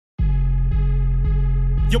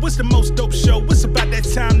Yo, it's the most dope show. It's about that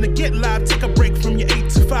time to get live. Take a break from your 8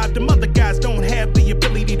 to 5. Them other guys don't have the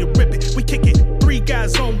ability to rip it. We kick it. 3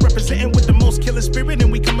 guys on representing with the most killer spirit. And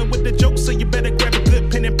we coming with the jokes. So you better grab a good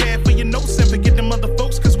pen and pad for your notes. And forget them other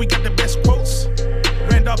folks, cause we got the best quotes.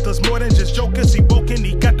 Randolph does more than just jokers. He woke and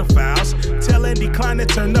he got the files. Tell Andy Klein to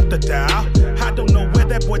turn up the dial. I don't know where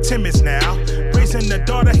that boy Tim is now. Raising the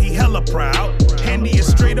daughter, he hella proud. Andy is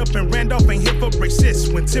straight up and Randolph ain't here for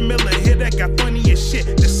racist. When Tim Miller hit, that got funny as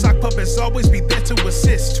shit. The sock puppets always be there to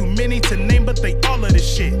assist. Too many to name, but they all of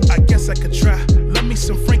this shit. I guess I could try. Love me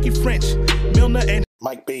some Frankie French, Milner and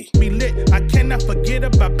Mike B. Be lit. I cannot forget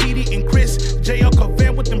about Petey and Chris. JL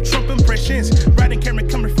Covan with them Trump impressions. Riding Cameron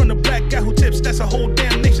coming from the black guy who tips. That's a whole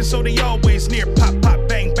damn nation, so they always near. Pop, pop,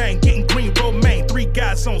 bang, bang. Getting green, romaine. 3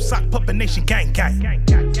 guys on sock puppet nation, gang, gang.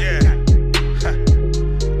 Yeah. Huh.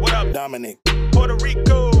 What up, Dominic? Puerto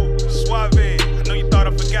Rico, Suave. I know you thought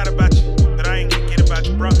I forgot about you, but I ain't gonna get about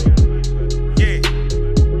you, bro. Yeah.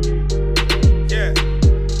 Yeah.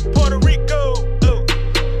 Puerto Rico,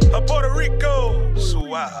 Puerto Rico,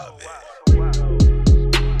 Suave.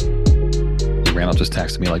 Randall just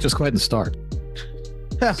texted me like, just go ahead and start.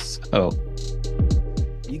 So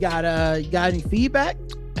you got any feedback?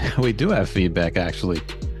 we do have feedback, actually.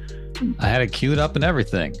 I had it queued up and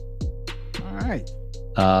everything. All right.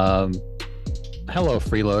 Hello,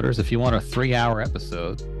 freeloaders. If you want a 3-hour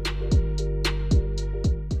episode,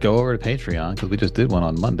 go over to Patreon, because we just did one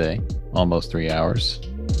on Monday, almost 3 hours.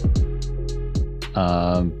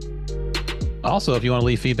 Also, if you want to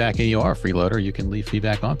leave feedback and you are a freeloader, you can leave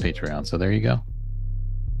feedback on Patreon. So there you go.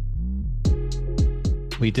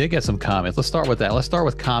 We did get some comments. Let's start with that. Let's start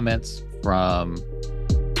with comments from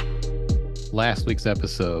last week's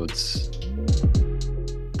episodes.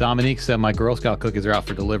 Dominique said, my Girl Scout cookies are out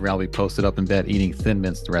for delivery. I'll be posted up in bed eating Thin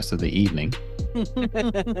Mints the rest of the evening.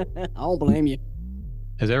 I don't blame you.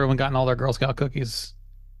 Has everyone gotten all their Girl Scout cookies?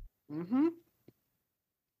 Mm-hmm.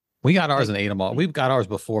 We got ours and ate them all. We've got ours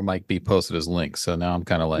before Mike B posted his link. So now I'm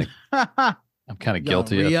kind of like, I'm kind of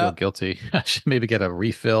guilty. I feel guilty. I should maybe get a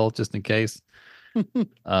refill just in case. That's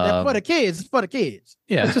for the kids. It's for the kids.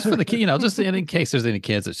 Yeah, just for the kid, just in case there's any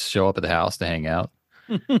kids that show up at the house to hang out.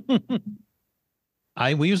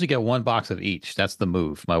 We usually get 1 box of each. That's the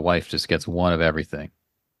move. My wife just gets 1 of everything.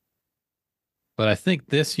 But I think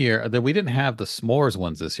this year that we didn't have the s'mores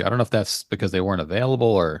ones this year. I don't know if that's because they weren't available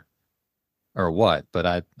or what, but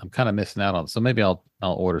I'm kind of missing out on. So maybe I'll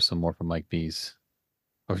order some more from Mike B's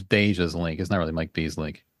or Deja's link. It's not really Mike B's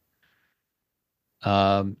link.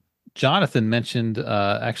 Jonathan mentioned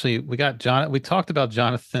actually we talked about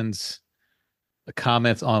Jonathan's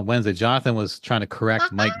comments on Wednesday. Jonathan was trying to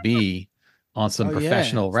correct Mike B on some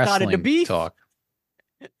professional wrestling talk.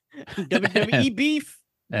 WWE beef.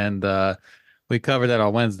 And we covered that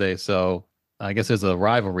on Wednesday. So I guess there's a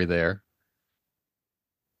rivalry there.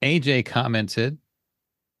 AJ commented,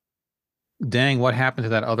 dang, what happened to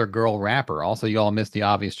that other girl rapper? Also, you all missed the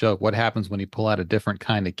obvious joke. What happens when you pull out a different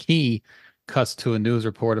kind of key? Cuts to a news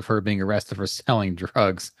report of her being arrested for selling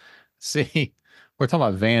drugs. See, we're talking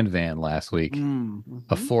about Van last week,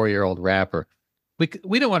 a 4-year-old rapper.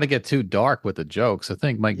 We don't want to get too dark with the jokes. I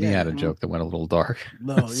think Mike B had a joke that went a little dark.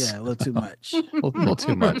 No, a little too much. a little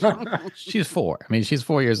too much. She's 4. I mean, she's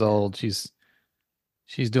 4 years old. She's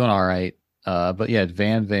doing all right. But yeah,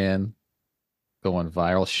 Van going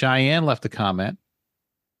viral. Cheyenne left a comment.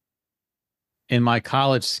 In my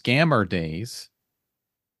college scammer days,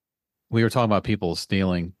 we were talking about people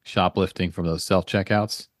stealing, shoplifting from those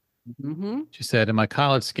self-checkouts. Mm-hmm. She said, in my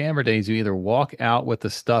college scammer days, you either walk out with the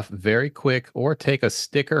stuff very quick or take a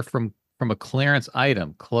sticker from a clearance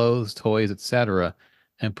item, clothes, toys, etc.,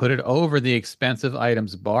 and put it over the expensive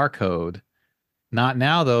item's barcode. Not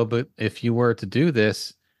now, though, but if you were to do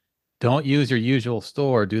this, don't use your usual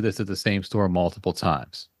store. Do this at the same store multiple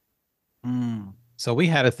times. So we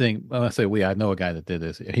had a thing. When I say we, I know a guy that did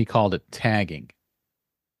this. He called it tagging.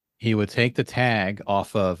 He would take the tag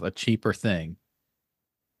off of a cheaper thing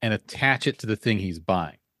and attach it to the thing he's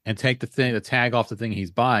buying, and take the tag off the thing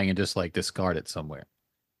he's buying and just like discard it somewhere.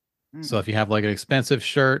 So if you have like an expensive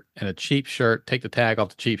shirt and a cheap shirt, take the tag off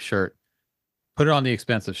the cheap shirt, put it on the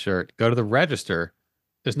expensive shirt, go to the register.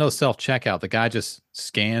 There's no self-checkout. The guy just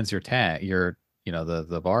scans your tag, the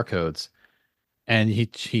barcodes, and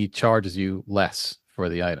he charges you less for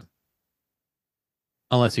the item.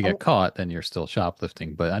 Unless you get caught, then you're still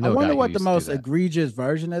shoplifting. But I wonder what the most egregious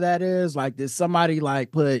version of that is. Like, did somebody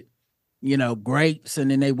like put, grapes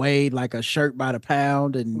and then they weighed like a shirt by the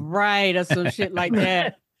pound and right or some shit like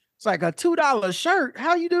that. It's like a $2 shirt.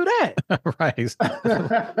 How you do that? Right.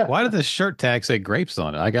 Why did the shirt tag say grapes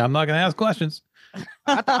on it? I'm not going to ask questions.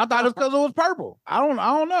 I thought it was because it was purple. I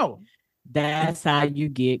don't know. That's how you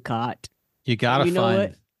get caught. You gotta You know find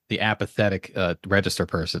what? the apathetic register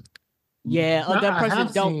person. Yeah, or Now, that I person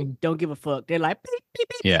have seen- don't give a fuck. They're like beep beep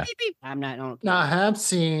beep Yeah. beep beep. I'm not on. Now I have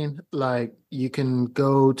seen like you can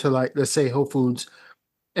go to like let's say Whole Foods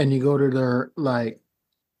and you go to their like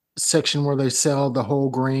section where they sell the whole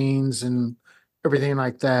grains and everything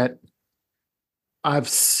like that.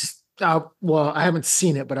 Well, I haven't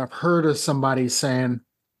seen it, but I've heard of somebody saying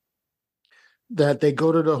that they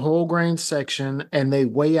go to the whole grain section and they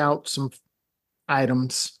weigh out some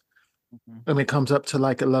items and it comes up to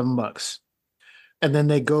like $11. And then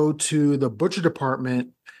they go to the butcher department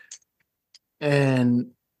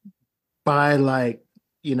and buy like,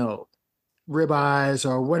 ribeyes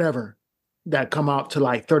or whatever that come out to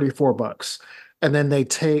like $34. And then they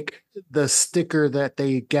take the sticker that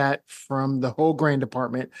they got from the whole grain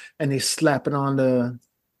department and they slap it on the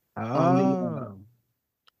Oh.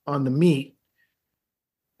 on the meat.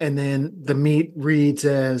 And then the meat reads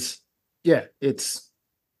as, it's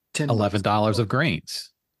 $10 $11 of grains.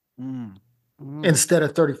 Mm. instead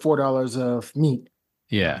of $34 of meat.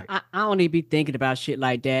 Yeah. I don't even be thinking about shit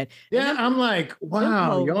like that. Yeah, I'm like,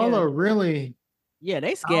 wow, whole- y'all yeah. are really Yeah,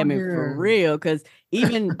 they scare me here. for real. Cause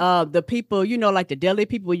even the people, like the deli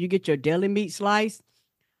people, where you get your deli meat sliced,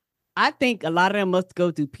 I think a lot of them must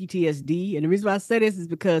go through PTSD. And the reason why I say this is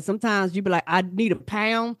because sometimes you be like, I need a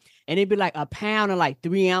pound, and it'd be like a pound of like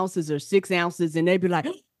 3 ounces or 6 ounces, and they'd be like,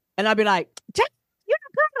 and I'd be like, you done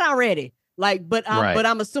got it already. Like, but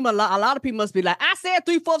I'm assuming a lot of people must be like, I said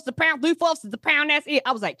 3/4 a pound, 3/4 is the pound. That's it.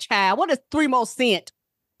 I was like, child, what is 3 more cent?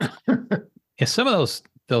 Yeah, some of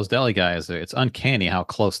those deli guys, it's uncanny how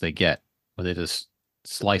close they get. Where they just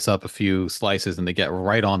slice up a few slices and they get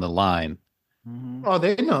right on the line. Mhm. oh,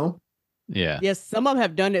 they know. Yeah. Yes, some of them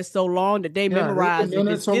have done it so long that they Yeah, they've been memorize doing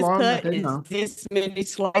if it it's so this long that cut, they it's know. this many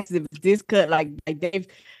slices, if it's this cut, like they've,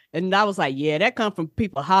 and I was like, yeah, that come from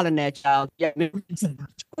people hollering at y'all. Yeah,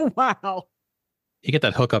 wow. You get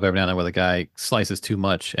that hookup every now and then where the guy slices too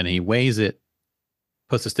much and he weighs it,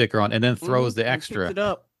 puts the sticker on, and then throws the Mhm, and picks extra. it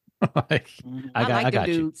up. Like, Mhm. I like got them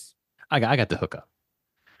you. dudes. I got the hookup.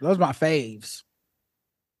 Those are my faves.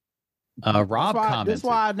 Rob commented. This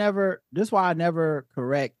why I never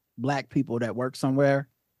correct black people that work somewhere.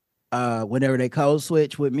 Whenever they code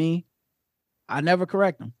switch with me, I never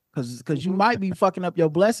correct them because you might be fucking up your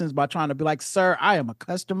blessings by trying to be like, sir, I am a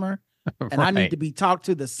customer and I need to be talked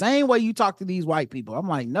to the same way you talk to these white people. I'm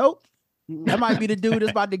like, nope. That might be the dude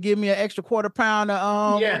that's about to give me an extra quarter pound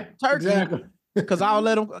of turkey. exactly. Cause I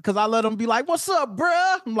let them be like, "What's up,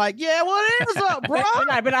 bruh?" I'm like, "Yeah, what is up, bro?"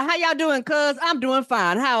 But how y'all doing? Cuz I'm doing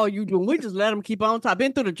fine. How are you doing? We just let them keep on top.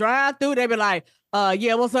 Been through the drive-through. They be like,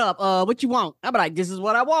 yeah, what's up? What you want? I be like, this is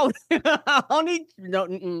what I want. I don't need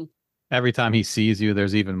no. Every time he sees you,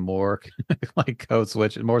 there's even more like code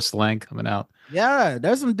switch and more slang coming out. Yeah,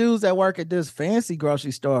 there's some dudes that work at this fancy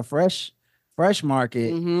grocery store, Fresh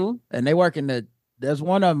Market, Mm-hmm. and they work in the. There's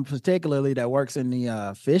one of them particularly that works in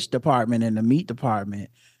the fish department and the meat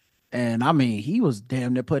department, and I mean, he was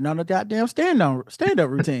damn near putting on a goddamn stand-up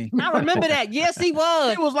routine. I remember that. Yes, he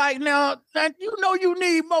was. He was like, now you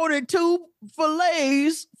need more than 2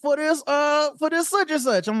 fillets for this such and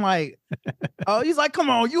such. I'm like, oh, he's like,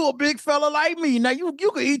 come on, you a big fella like me. Now you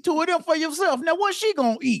can eat 2 of them for yourself. Now what's she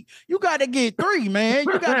gonna eat? You got to get 3, man.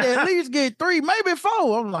 You got to at least get 3, maybe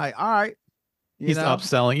 4. I'm like, all right. He's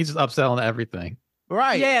upselling. He's just upselling everything.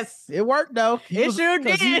 Right. Yes. It worked though. It sure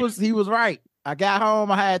 'cause did. He was right. I got home,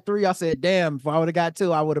 I had 3. I said, damn, if I would have got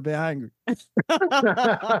 2, I would have been hungry.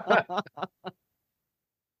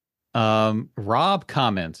 Rob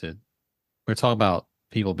commented. We're talking about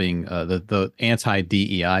people being the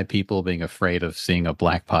anti-DEI people being afraid of seeing a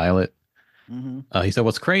black pilot. Mhm. He said,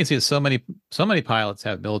 "What's crazy is so many pilots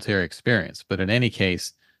have military experience, but in any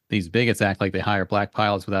case, these bigots act like they hire black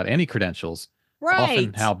pilots without any credentials. Right.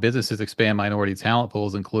 Often, how businesses expand minority talent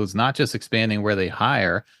pools includes not just expanding where they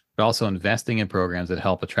hire, but also investing in programs that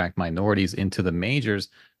help attract minorities into the majors,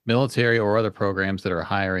 military or other programs that are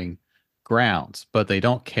hiring grounds. But they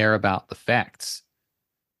don't care about the facts."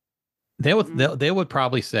 They would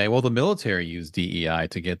probably say, "Well, the military used DEI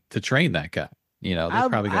to train that guy." They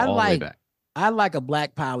probably go all the way back I like a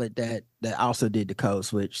black pilot that also did the code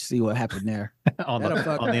switch. See what happened there. on That'll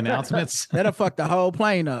fuck- the announcements. That'll fuck the whole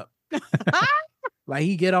plane up. Like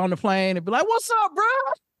he get on the plane and be like, "What's up,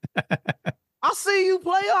 bro? I see you,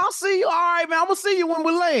 player. I see you. All right, man. I'm gonna see you when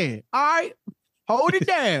we land. All right, hold it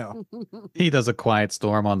down." He does a quiet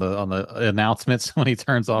storm on the announcements when he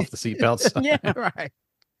turns off the seatbelts. Yeah. Right.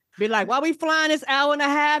 Be like, while we flying this hour and a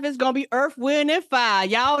half, it's gonna be earth, wind, and fire.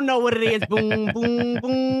 Y'all know what it is. Boom, boom,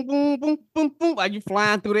 boom, boom, boom, boom, boom. Are you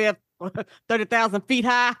flying through there 30,000 feet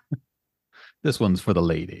high? This one's for the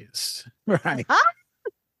ladies. Right.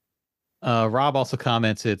 Rob also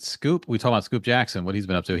comments, it's Scoop. We talk about Scoop Jackson, what he's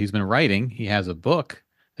been up to. He's been writing. He has a book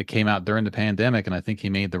that came out during the pandemic, and I think he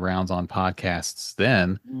made the rounds on podcasts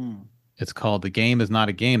then. It's called The Game Is Not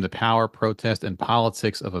a Game, The Power, Protest, and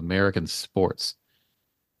Politics of American Sports.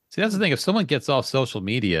 See, that's the thing. If someone gets off social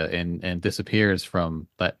media and disappears from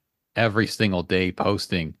that every single day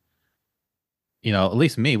posting, at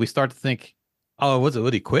least me, we start to think, oh,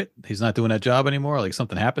 would he quit? He's not doing that job anymore? Like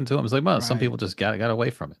something happened to him? It's like, well, some people just got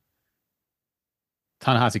away from it.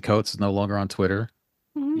 Ta-Nehisi Coates is no longer on Twitter.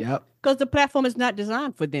 Yep. Because the platform is not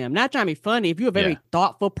designed for them. Not trying to be funny. If you're a very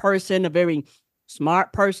thoughtful person, a very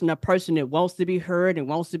smart person, a person that wants to be heard and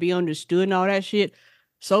wants to be understood and all that shit,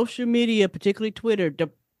 social media, particularly Twitter,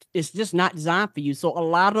 it's just not designed for you. So a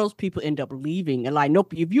lot of those people end up leaving. And like,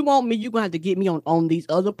 nope, if you want me, you're going to have to get me on these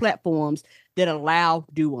other platforms that allow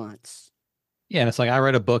nuance. Yeah, and it's like I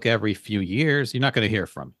write a book every few years. You're not going to hear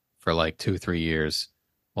from me for like 2-3 years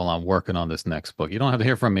while I'm working on this next book. You don't have to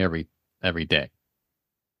hear from me every day.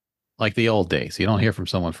 Like the old days. You don't hear from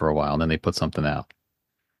someone for a while, and then they put something out.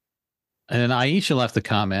 And then Aisha left a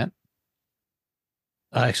comment,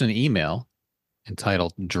 actually an email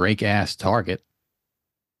entitled Drake Ass Target.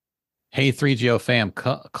 Hey, 3GO fam,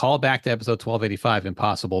 call back to episode 1285,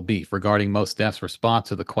 Impossible Beef, regarding Mos Def's response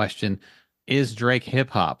to the question, is Drake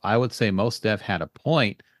hip-hop? I would say Mos Def had a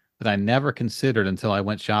point that I never considered until I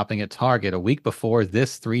went shopping at Target a week before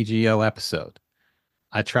this 3GO episode.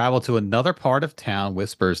 I traveled to another part of town,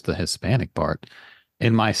 whispers the Hispanic part,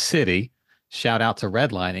 in my city, shout out to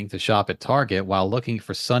redlining, to shop at Target while looking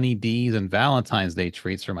for Sunny D's and Valentine's Day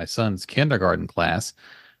treats for my son's kindergarten class.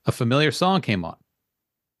 A familiar song came on.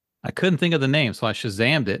 I couldn't think of the name, so I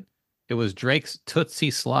Shazammed it. It was Drake's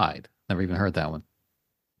Tootsie Slide. Never even heard that one.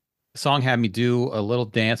 The song had me do a little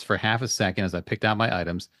dance for half a second as I picked out my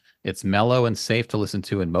items. It's mellow and safe to listen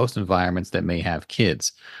to in most environments that may have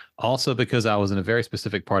kids. Also, because I was in a very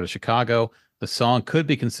specific part of Chicago, the song could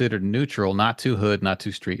be considered neutral, not too hood, not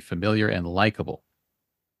too street, familiar and likable.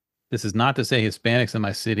 This is not to say Hispanics in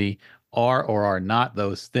my city are or are not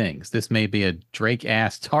those things. This may be a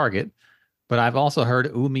Drake-ass target, but I've also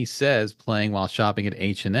heard Umi Says playing while shopping at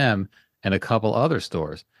H&M and a couple other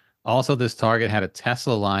stores. Also, this Target had a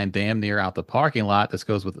Tesla line damn near out the parking lot. This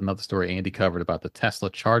goes with another story Andy covered about the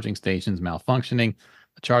Tesla charging stations malfunctioning.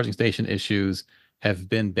 The charging station issues have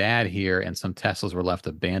been bad here, and some Teslas were left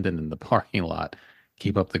abandoned in the parking lot.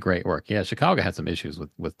 Keep up the great work. Yeah, Chicago had some issues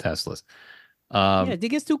with Teslas. Yeah, it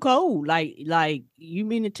gets too cold. Like you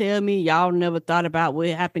mean to tell me y'all never thought about what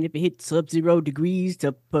happened if it hit sub-zero degrees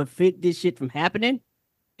to prevent this shit from happening?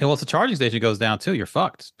 Yeah, well, if the charging station goes down too, you're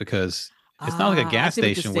fucked, because it's not like a gas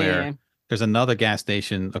station where there's another gas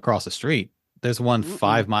station across the street. There's one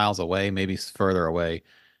 5 miles away, maybe further away.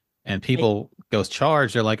 And people goes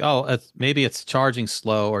charge. They're like, oh, maybe it's charging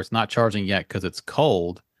slow, or it's not charging yet because it's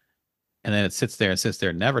cold. And then it sits there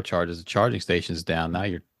and never charges. The charging station's down. Now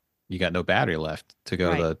you got no battery left to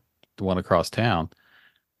go to the one across town.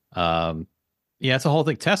 Yeah, it's a whole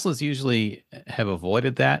thing. Teslas usually have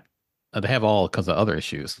avoided that. They have all because of other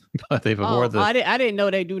issues, but they've avoided. I didn't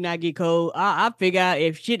know they do not get cold. I figure out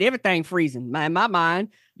if everything freezing. In my mind,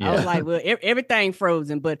 I was like, well, everything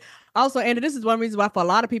frozen. But also, and this is one reason why for a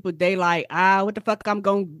lot of people they like, what the fuck I'm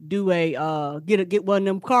gonna do get one of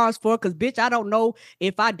them cars for? Because bitch, I don't know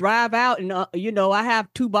if I drive out and I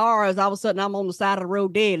have 2 bars. All of a sudden I'm on the side of the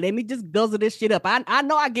road dead. Let me just guzzle this shit up. I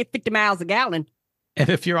know I get 50 miles a gallon. And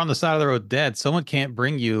if you're on the side of the road dead, someone can't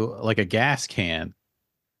bring you like a gas can.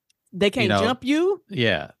 They can't jump you.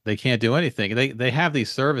 Yeah, they can't do anything. They have these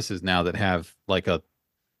services now that have like a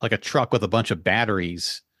truck with a bunch of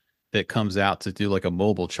batteries that comes out to do like a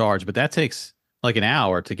mobile charge, but that takes like an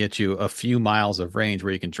hour to get you a few miles of range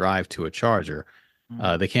where you can drive to a charger.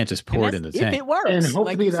 They can't just pour it in the tank. If it works, and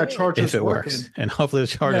hopefully that charger is working. And hopefully the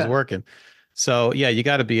charger is working. So yeah, you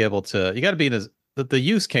got to be able to. You got to be in the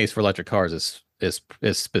use case for electric cars is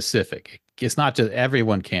specific. It's not just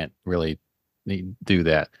everyone can't really do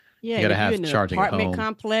that. Yeah, you got to have charging at home.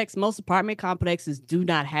 Complex. Most apartment complexes do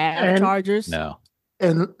not have chargers. No.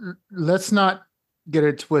 And let's not get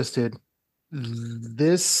it twisted.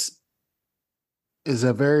 This is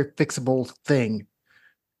a very fixable thing.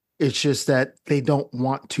 It's just that they don't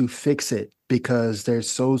want to fix it because they're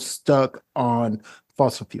so stuck on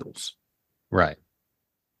fossil fuels. Right.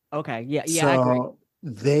 Okay. Yeah. So I agree.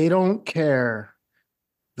 they don't care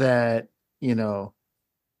that,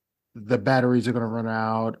 the batteries are going to run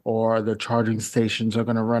out or the charging stations are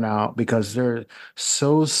going to run out because they're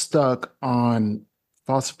so stuck on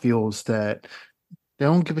fossil fuels that they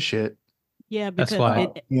don't give a shit. Yeah, That's because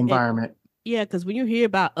why- The environment. yeah, because when you hear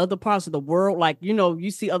about other parts of the world, like, you know, you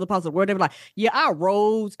see other parts of the world, they're like, yeah, our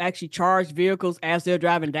roads actually charge vehicles as they're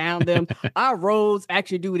driving down them. Our roads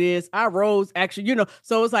actually do this. Our roads actually, you know,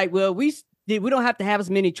 so it's like, well, we don't have to have as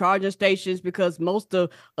many charging stations because most of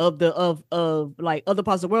like other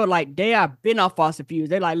parts of the world, like they are been off fossil fuels.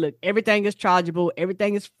 They're like, look, everything is chargeable,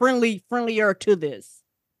 everything is friendlier to this.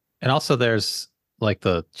 And also there's like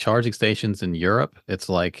the charging stations in Europe. It's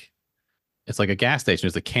like a gas station.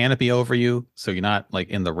 There's a canopy over you, so you're not like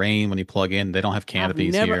in the rain when you plug in. They don't have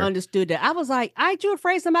canopies I've never here. understood that. I was like, aren't you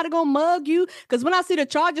afraid somebody gonna mug you? Because when I see the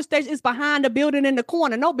charging station, it's behind the building in the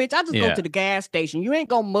corner. No, bitch, I just go Yeah. to the gas station. You ain't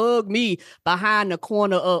gonna mug me behind the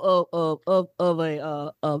corner of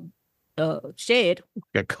a shed.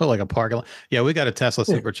 Got go like a parking lot. Yeah, we got a Tesla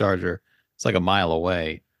supercharger. It's like a mile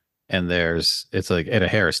away, and it's like at a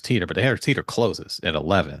Harris Teeter, but the Harris Teeter closes at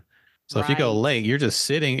 11. So if you go Right. late, you're just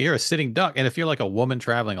sitting. You're a sitting duck. And if you're like a woman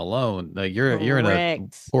traveling alone, you're in a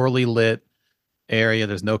Correct. poorly lit area.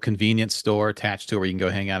 There's no convenience store attached to it where you can go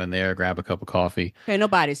hang out in there, grab a cup of coffee. Hey,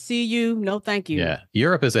 nobody see you. No, thank you. Yeah,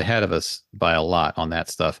 Europe is ahead of us by a lot on that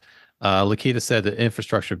stuff. Lakita said the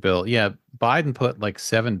infrastructure bill. Yeah, Biden put like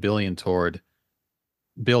 $7 billion toward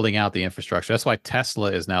building out the infrastructure. That's why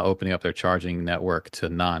Tesla is now opening up their charging network to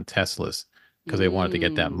non-Teslas because they wanted to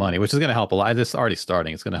get that money, which is going to help a lot. It's already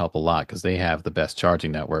starting. It's going to help a lot because they have the best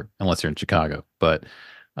charging network, unless you're in Chicago. But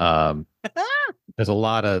there's a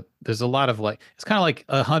lot of like, it's kind of like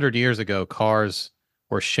 100 years ago, cars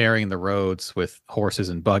were sharing the roads with horses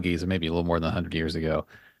and buggies, or maybe a little more than 100 years ago.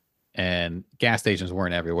 And gas stations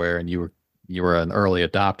weren't everywhere, and you were an early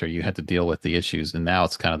adopter. You had to deal with the issues, and now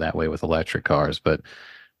it's kind of that way with electric cars. But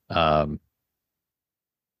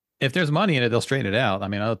if there's money in it, they'll straighten it out. I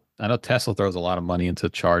mean, I know Tesla throws a lot of money into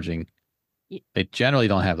charging. They generally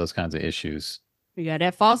don't have those kinds of issues. Yeah,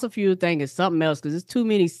 that fossil fuel thing is something else because there's too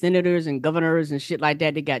many senators and governors and shit like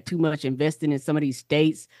that. They got too much invested in some of these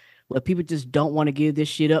states where people just don't want to give this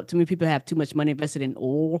shit up. Too many people have too much money invested in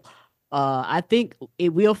oil. I think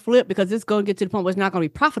it will flip because it's going to get to the point where it's not going to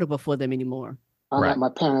be profitable for them anymore. I Right. got my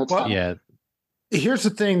parents. Well, yeah, Here's the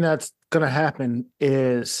thing that's going to happen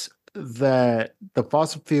is that the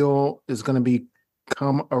fossil fuel is going to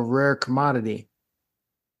become a rare commodity.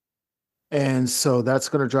 And so that's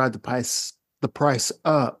going to drive the price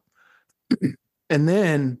up. And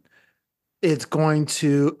then it's going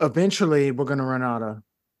to eventually we're going to run out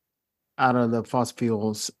of the fossil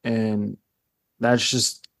fuels, and that's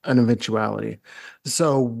just an eventuality.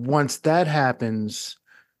 So once that happens,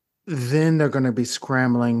 then they're going to be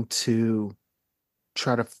scrambling to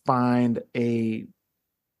try to find a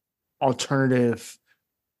alternative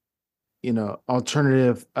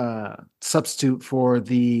substitute for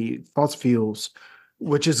the fossil fuels,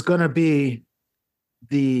 which is going to be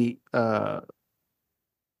the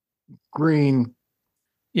green.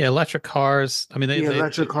 yeah, electric cars. I mean,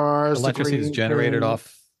 Electric cars. the electricity is green generated thing.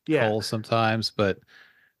 off coal sometimes, but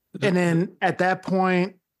And then at that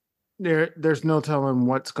point, there's no telling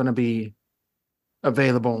what's going to be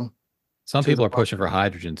available. some to people the are pushing for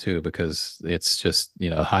hydrogen too because it's just,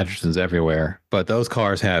 hydrogen's everywhere. But those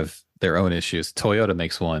cars have their own issues. Toyota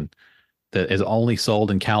makes one that is only sold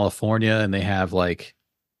in California, and they have like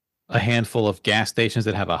a handful of gas stations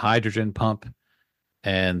that have a hydrogen pump.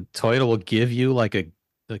 And Toyota will give you like a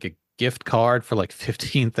gift card for like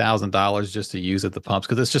 $15,000 just to use at the pumps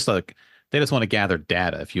because it's just like they just want to gather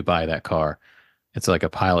data if you buy that car. It's like a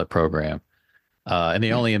pilot program. And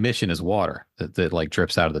the only emission is water that like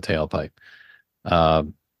drips out of the tailpipe.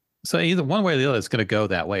 So either one way or the other, it's going to go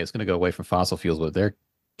that way. It's going to go away from fossil fuels, but they're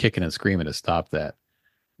kicking and screaming to stop that.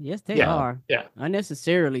 Yes, they Yeah, are. yeah.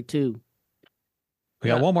 Unnecessarily, too. We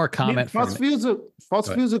got one more comment Fossil fuels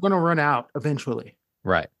are going to run out eventually.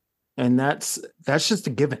 Right. And that's just a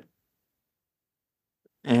given.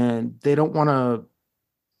 And they don't want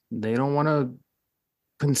to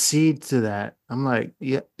concede to that. I'm like,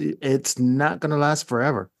 yeah, it's not going to last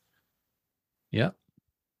forever. Yep.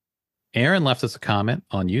 Aaron left us a comment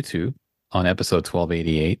on YouTube on episode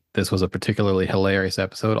 1288. This was a particularly hilarious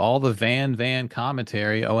episode. All the Van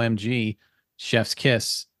commentary, OMG, chef's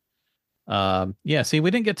kiss. Yeah, see, we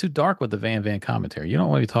didn't get too dark with the Van commentary. You don't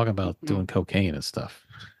want to be talking about doing cocaine and stuff.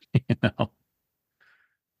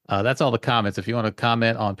 That's all the comments. If you want to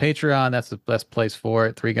comment on Patreon, that's the best place for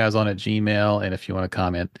it. 3guysonat@gmail. And if you want to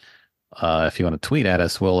comment, if you want to tweet at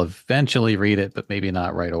us, we'll eventually read it, but maybe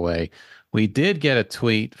not right away. We did get a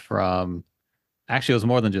tweet from, actually, it was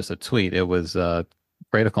more than just a tweet. It was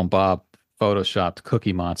Radical and Bob photoshopped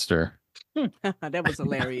Cookie Monster That was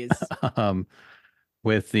hilarious.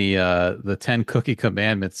 with the 10 Cookie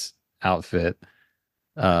Commandments outfit.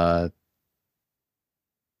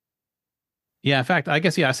 Yeah, in fact, I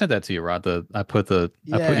guess I sent that to you, Rod. I put your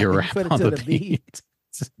you rap put it on to the the beat. beat,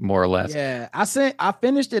 more or less. Yeah, I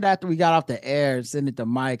finished it after we got off the air and sent it to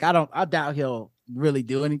Mike. I doubt he'll really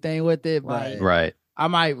do anything with it, but Right. I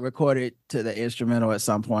might record it to the instrumental at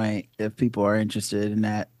some point if people are interested in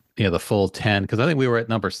that. Yeah, the full 10, because I think we were at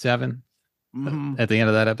number 7 Mhm. at the end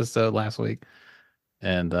of that episode last week.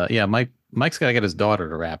 And yeah, Mike's got to get his daughter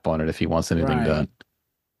to rap on it if he wants anything Right. done.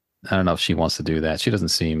 I don't know if she wants to do that. She doesn't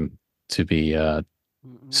seem to be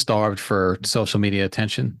starved for social media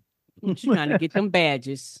attention. She's trying to get them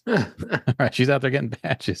badges. Right, she's out there getting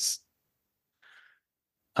badges.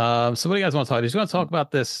 So what do you guys want to talk? Do you want to talk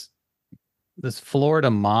about this Florida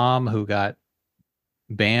mom who got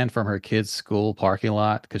banned from her kid's school parking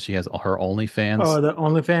lot because she has her OnlyFans? Oh, the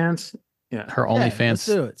OnlyFans? Yeah. Her let's do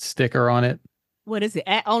OnlyFans it. sticker on it. What is it?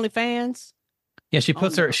 At OnlyFans? Yeah, she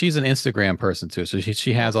puts Oh, her. She's an Instagram person too, so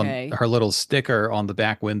she has Okay. on her little sticker on the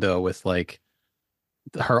back window with like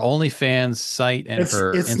her OnlyFans site and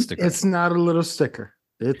her Instagram. It's not a little sticker.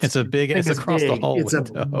 It's a big. It's It's across the big. whole It's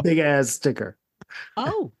window. a big ass sticker.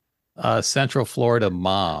 Oh, Central Florida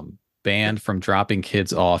mom banned from dropping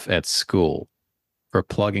kids off at school for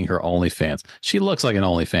plugging her OnlyFans. She looks like an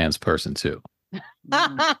OnlyFans person too.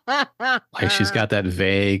 Like she's got that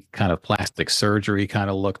vague kind of plastic surgery kind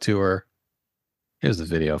of look to her. Here's the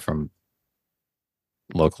video from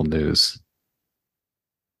local news.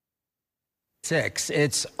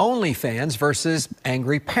 It's OnlyFans versus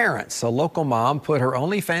angry parents. A local mom put her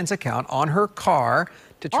OnlyFans account on her car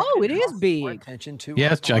to try Oh, to it is draw more big. attention to Yeah,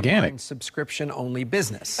 her it's gigantic. online subscription-only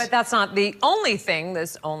business. But that's not the only thing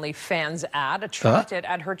this OnlyFans ad attracted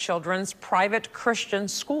at her children's private Christian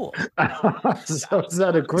school. So it's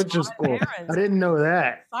not a Christian school. I didn't know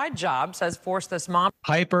that. Side jobs has forced this mom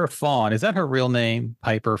Piper Fawn. Is that her real name?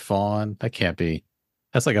 Piper Fawn? That can't be.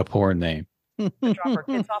 That's like a porn name. to drop her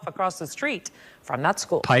kids off across the street from that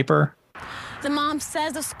school. Piper? The mom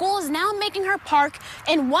says the school is now making her park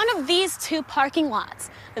in one of these 2 parking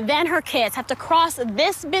lots. Then her kids have to cross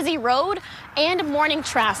this busy road and morning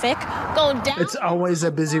traffic, go down. It's always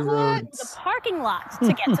a busy road. The parking lots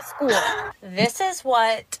to get to school. This is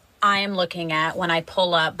what I am looking at when I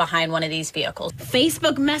pull up behind one of these vehicles.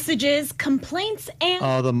 Facebook messages, complaints, and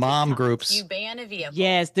Oh, the mom groups. You ban a vehicle.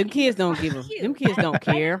 yes, them kids don't give a. Them kids don't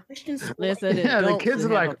care. Christian school. Listen, Yeah, the adults kids are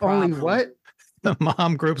have a like, only problem. what? The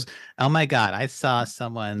mom groups. Oh my God, I saw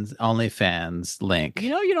someone's OnlyFans link. You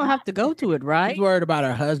know, you don't have to go to it, right? She's worried about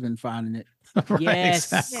her husband finding it. Right,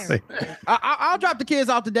 Yes. exactly. I'll drop the kids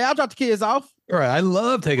off today. I'll drop the kids off. Right. I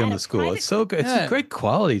love taking them At to a school. private It's so good. It's Yeah. a great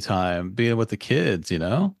quality time being with the kids, you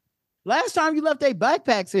know? Last time you left their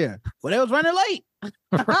backpacks here. Well, they was running late.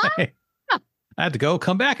 Right. I had to go,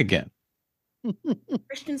 come back again.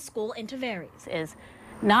 Christian school in Tavares. Is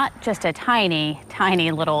not just a tiny,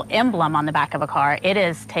 tiny little emblem on the back of a car. It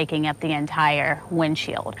is taking up the entire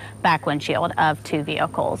windshield, back windshield of 2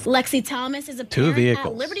 vehicles. Lexi Thomas is a 2 parent vehicles.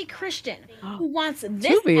 at Liberty Christian who wants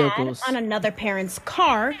this ad vehicles. on another parent's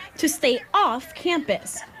car to stay off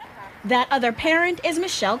campus. That other parent is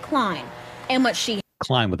Michelle Klein, and what she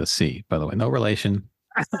Klein with a C, by the way. No relation.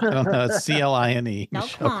 I don't know. It's C-L-I-N-E.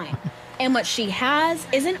 Michelle Klein, and what she has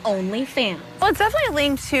is an OnlyFans. Well, it's definitely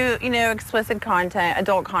linked to, explicit content,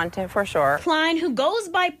 adult content for sure. Klein, who goes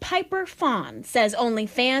by Piper Fawn, says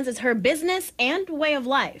OnlyFans is her business and way of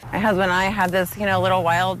life. My husband and I have this, little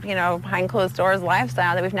wild, behind closed doors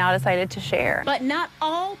lifestyle that we've now decided to share. But not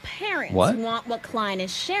all parents What? want what Klein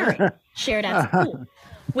is shared at school.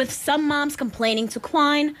 With some moms complaining to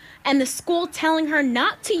Klein and the school telling her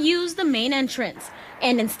not to use the main entrance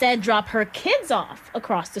and instead drop her kids off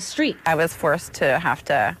across the street. I was forced to have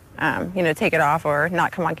to, take it off or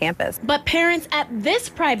not come on campus. But parents at this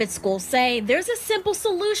private school say there's a simple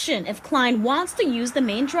solution if Klein wants to use the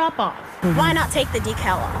main drop-off. Why not take the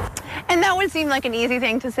decal off? And that would seem like an easy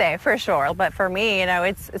thing to say, for sure. But for me,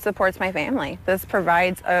 it supports my family. This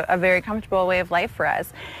provides a very comfortable way of life for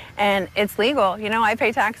us. And it's legal. I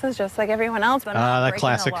pay taxes just like everyone else, but I'm not that breaking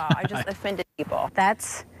classic. the law. I just offended people.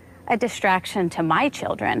 That's a distraction to my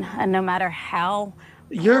children, and no matter how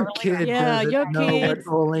Your kid Yeah, doesn't your know what kids-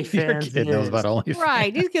 Your OnlyFans kid knows is. about OnlyFans.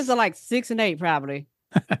 Right. These kids are like 6 and 8, probably.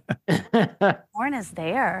 porn is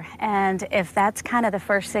there, and if that's kind of the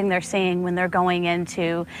first thing they're seeing when they're going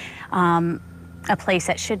into a place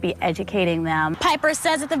that should be educating them. Piper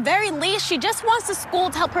says at the very least, she just wants the school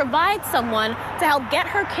to help provide someone to help get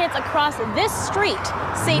her kids across this street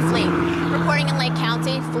safely. Reporting in Lake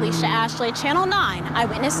County, Felicia Ashley, Channel 9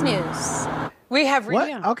 Eyewitness News. We have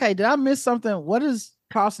What? Okay, did I miss something? What does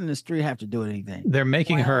crossing the street have to do with anything? They're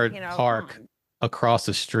making her park across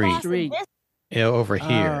the street, over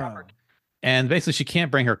here. And basically, she can't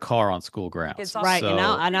bring her car on school grounds. Right, So- and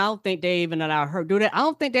I don't think they even allow her do that. I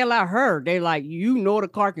don't think they allow her. They like, the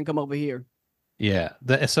car can come over here. Yeah.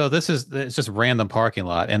 So it's just random parking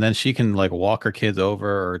lot. And then she can like walk her kids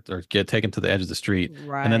over or get taken to the edge of the street.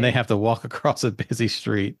 Right. And then they have to walk across a busy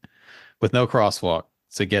street with no crosswalk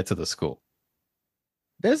to get to the school.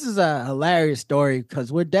 This is a hilarious story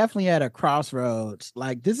because we're definitely at a crossroads.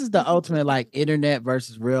 Like, this is the ultimate like internet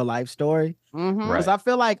versus real life story. Because I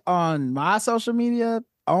feel like on my social media,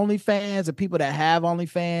 OnlyFans and people that have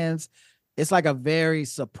OnlyFans, it's like a very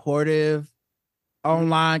supportive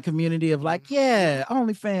online community of like, yeah,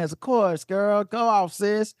 OnlyFans, of course, girl, go off,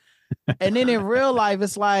 sis. And then in real life,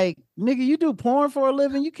 it's like, nigga, you do porn for a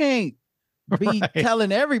living. You can't be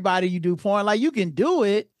telling everybody you do porn. Like, you can do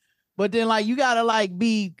it, but then like you gotta like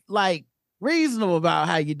be like reasonable about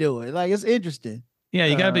how you do it. Like, it's interesting. Yeah,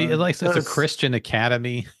 you gotta be like it's a Christian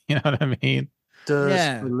academy. You know what I mean?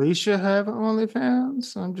 Does Felicia have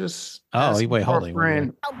OnlyFans? I'm just wait, hold on.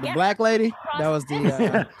 friend. The black lady? That was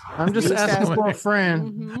the I'm just asking for a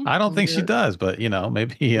friend. I don't think she does, but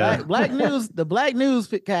maybe black news, the black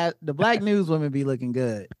news women be looking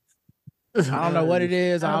good. I don't know what it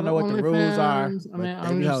is. I don't know what the rules are. I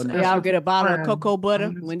mean, I'll get a bottle of cocoa butter.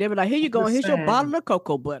 When they be like, here you go, here's your bottle of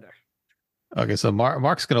cocoa butter. Okay, so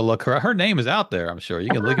Mark's gonna look her. Her name is out there. I'm sure you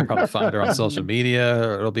can probably find her on social media,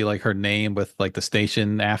 or it'll be like her name with like the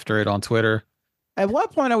station after it on Twitter. At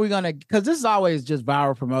what point are we gonna? Because this is always just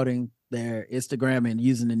viral promoting their Instagram and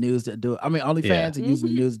using the news to do it. I mean, OnlyFans and using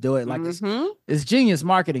the news to do it. Like it's genius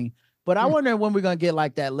marketing. But I wonder when we're gonna get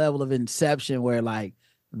like that level of inception where like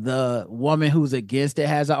the woman who's against it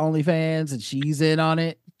has an OnlyFans and she's in on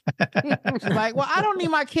it. She's like, well, I don't need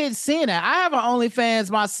my kids seeing that. I have an OnlyFans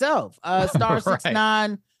myself. Star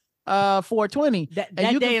 69 420.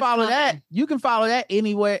 And you can follow that. You can follow that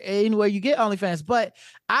anywhere you get OnlyFans. But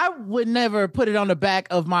I would never put it on the back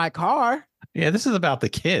of my car. Yeah, this is about the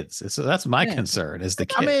kids. So that's my concern is the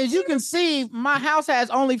kids. I mean, as you can see, my house has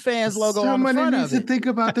OnlyFans logo on the front of it. To think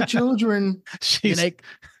about the children.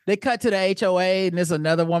 They cut to the HOA and there's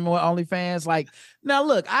another woman with OnlyFans. Like, now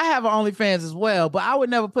look, I have an OnlyFans as well, but I would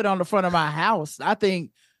never put it on the front of my house. I think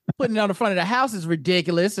putting it on the front of the house is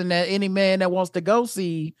ridiculous. And that any man that wants to go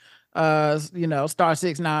see, Star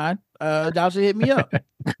 69, y'all should hit me up.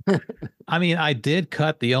 I mean, I did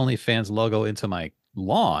cut the OnlyFans logo into my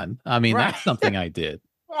lawn. I mean, that's something I did.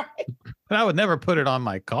 But I would never put it on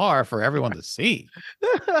my car for everyone to see.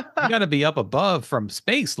 You got to be up above from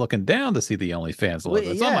space looking down to see the OnlyFans logo.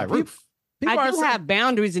 It's on my roof. I do have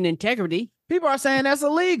boundaries and integrity. People are saying that's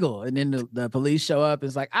illegal. And then the police show up.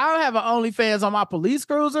 It's like, I don't have an OnlyFans on my police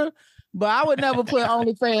cruiser, but I would never put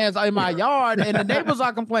OnlyFans in my yard. And the neighbors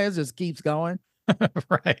are complaining. It just keeps going.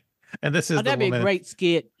 Right. And this is that'd be a great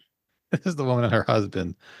skit. This is the woman and her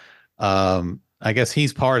husband. I guess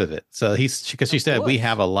he's part of it. So because she said we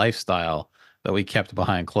have a lifestyle that we kept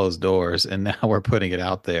behind closed doors, and now we're putting it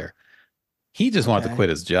out there. He just wanted to quit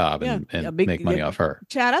his job and make money off her.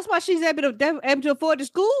 Child, that's why she's able to afford the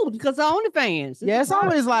school because of OnlyFans. Yeah, it's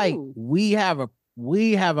always like we have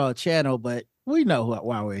a channel, but we know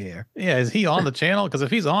why we're here. Yeah, is he on the channel? Because if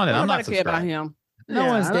he's on it, I'm not care about him. No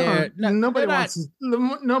one's there. Nobody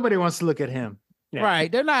wants to look at him. Yeah.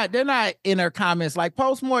 Right. They're not in their comments like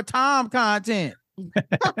post more Tom content.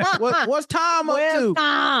 What's Tom up to?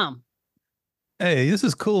 Tom? Hey, this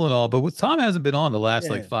is cool and all, but Tom hasn't been on the last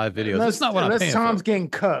like 5 videos. That's not what I'm paying Tom's for. getting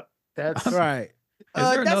cut. That's right.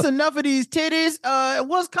 That's enough of these titties.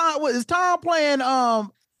 What is Tom playing?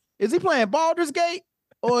 Is he playing Baldur's Gate?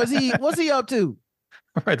 Or what's he up to?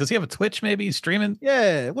 Right. Does he have a Twitch maybe? He's streaming?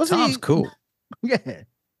 Yeah. Tom's cool. Yeah.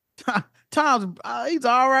 Tom's he's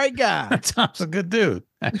all right guy. Tom's a good dude,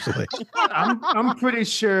 actually. I'm pretty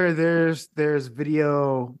sure there's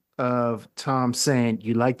video of Tom saying,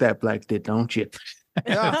 "You like that black dick, don't you?"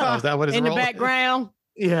 Is that what his in role the background?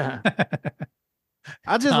 Yeah.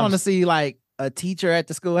 I just want to see like a teacher at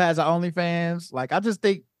the school has an OnlyFans. Like, I just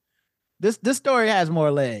think this story has more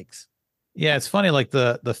legs. Yeah, it's funny. Like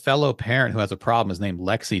the fellow parent who has a problem is named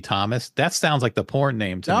Lexi Thomas. That sounds like the porn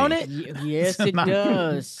name to me. Don't it? Yes, it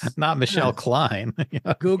does. Not Michelle Klein.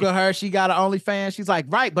 Google her. She got an OnlyFans. She's like,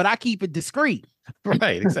 right, but I keep it discreet.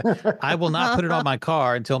 Right. Exactly. I will not put it on my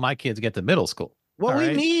car until my kids get to middle school. What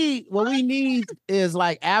we need is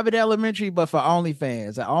like Abbott Elementary, but for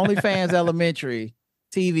OnlyFans. An OnlyFans Elementary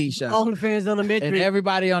TV show. OnlyFans Elementary. And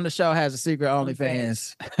everybody on the show has a secret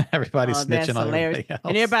OnlyFans. Everybody's snitching on everybody else.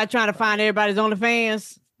 And everybody trying to find everybody's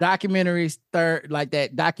OnlyFans. Documentaries, like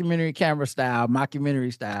that documentary camera style,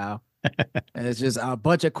 mockumentary style. And it's just a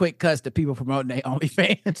bunch of quick cuts to people promoting their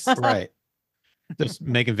OnlyFans. Right. Just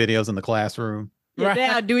making videos in the classroom. Yeah, Right. they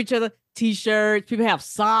outdo each other. T-shirts. People have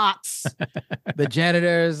socks. The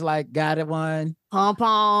janitors like got it one. Pom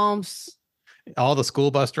poms. All the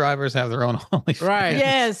school bus drivers have their own OnlyFans. Right.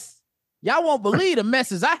 Yes. Y'all won't believe the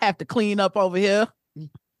messes I have to clean up over here.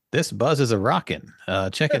 This buzz is a rockin'.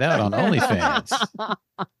 Check it out on OnlyFans.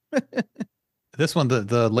 This one,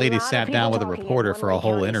 the lady sat down with a reporter for a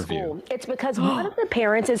whole interview. It's because one of the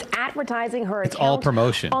parents is advertising her It's all account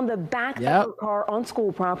promotion. on the back of her car on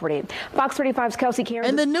school property. Fox 35's Kelsey Karen.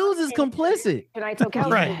 And the news is complicit. Tonight, so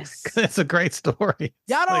Kelsey. Right. It's a great story.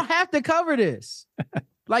 Y'all don't have to cover this.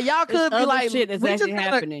 Like y'all could be other like, shit that's we just actually gonna-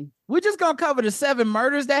 happening. We're just gonna cover the 7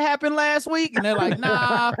 murders that happened last week, and they're like,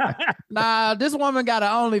 nah, this woman got an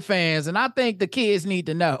OnlyFans, and I think the kids need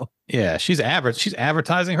to know. Yeah, she's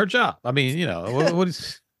advertising her job. I mean, you know, what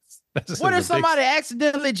is What if somebody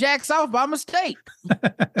accidentally jacks off by mistake?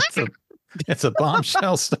 it's a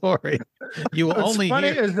bombshell story. You will What's only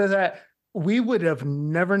funny hear is that we would have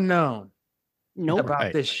never known about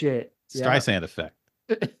Right. this shit. Streisand effect.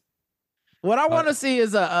 What I want to see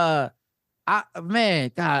is I'm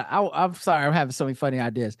sorry, I'm having so many funny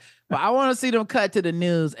ideas, but I want to see them cut to the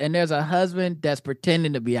news, and there's a husband that's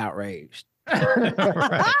pretending to be outraged.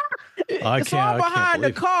 I So I'm behind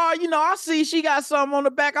the car, I see she got something on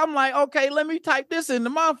the back. I'm like, okay, let me type this into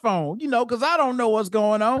my phone, because I don't know what's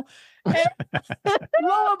going on. And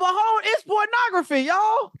lo and behold, it's pornography,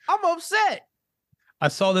 y'all. I'm upset. I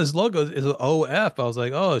saw this logo is OF. I was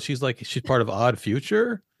like, oh, she's part of Odd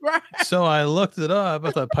Future. Right. So I looked it up. I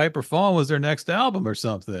thought Piper Fawn was their next album or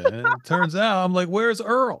something. And it turns out I'm like, where's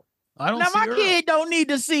Earl? I don't Now see my Earl. kid don't need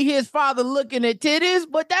to see his father looking at titties,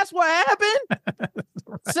 but that's what happened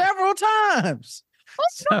several times.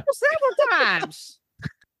 Several times.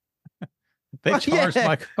 They charged Yeah.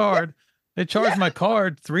 my card. They charged my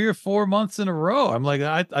card 3 or 4 months in a row. I'm like,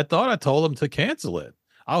 I thought I told them to cancel it.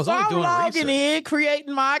 I was So only I'm doing logging research. in,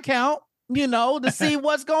 creating my account, to see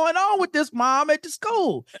what's going on with this mom at the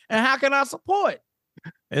school and how can I support.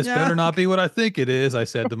 It's Yeah. better not be what I think it is, I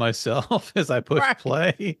said to myself as I pushed Right.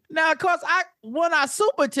 play. Now, cause when I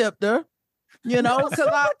super tipped her, cause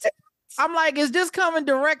I'm like, is this coming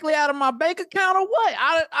directly out of my bank account or what?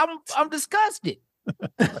 I'm disgusted.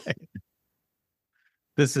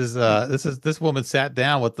 This woman sat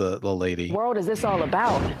down with the lady. World is this all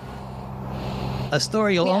about? A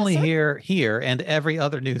story you'll only hear here and every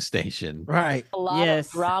other news station. Right. A lot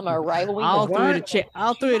of drama, right? When we All were-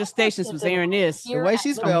 three of the stations was airing this. The way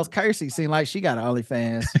she spells Kersey seemed like she got an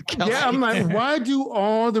OnlyFans. Yeah, I'm like, why do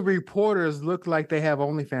all the reporters look like they have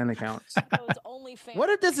OnlyFans accounts? What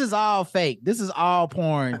if this is all fake? This is all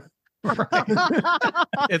porn. It's all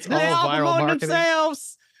They all viral promoting marketing.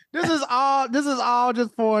 themselves. This is all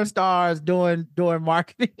just porn stars doing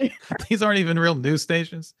marketing. These aren't even real news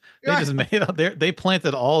stations. They just made up there. They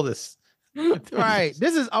planted all this. Right.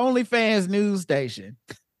 This is OnlyFans news station.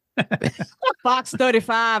 Fox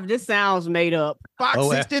 35. This sounds made up. Fox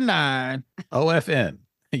OF 69. OFN,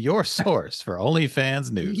 your source for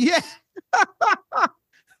OnlyFans news. Yeah.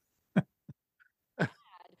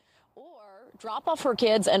 Drop off her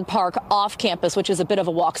kids and park off campus, which is a bit of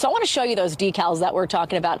a walk. So I want to show you those decals that we're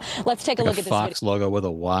talking about. Let's take a Like look a at this Fox logo with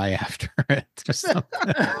a Y after it. or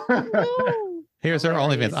something. Here's her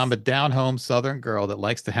OnlyFans. I'm a down-home Southern girl that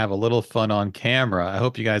likes to have a little fun on camera. I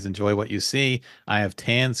hope you guys enjoy what you see. I have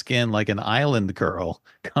tan skin like an island girl.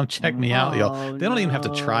 Come check me out, y'all. They don't even have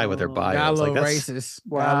to try with their bio. Got a It's little like, that's- racist.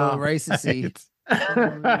 Got a little racisty.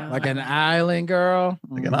 Like an island girl.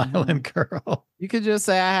 Like an island girl. You could just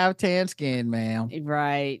say I have tan skin, ma'am.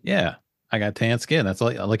 Right. Yeah, I got tan skin. That's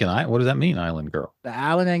like an island. What does that mean, island girl? The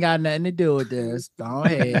island ain't got nothing to do with this. Go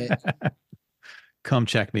ahead. Come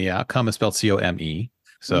check me out. Come is spelled C-O-M-E.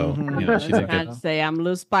 So, she didn't Trying get to say I'm a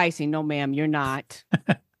little spicy. No, ma'am, you're not.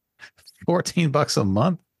 $14 a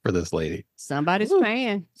month for this lady. Somebody's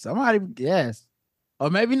paying. Somebody, yes. Or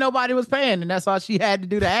maybe nobody was paying, and that's why she had to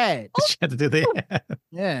do the ad. She had to do the ad.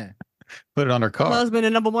 Yeah. Put it on her car. Husband,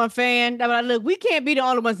 the #1 fan. I'm like, look, we can't be the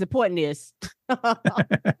only ones supporting this.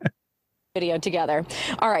 video together.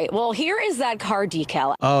 All right. Well, here is that car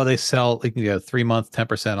decal. Oh, they sell, you can get a 3-month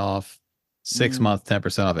 10% off, 6 month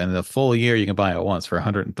 10% off, and the full year you can buy it once for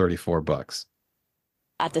 $134.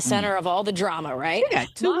 at the center of all the drama, right? She got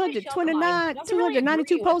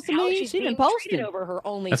 292 posts to me. She didn't post it over her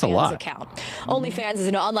That's a OnlyFans lot. account. OnlyFans is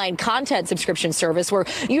an online content subscription service where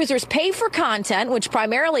users pay for content, which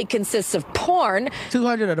primarily consists of porn,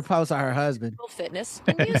 200 of the posts are her husband. fitness,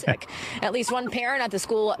 and music. At least one parent at the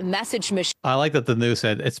school messaged Michelle. I like that the news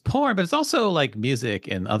said it's porn, but it's also like music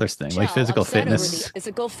and other things, like physical upset over fitness. the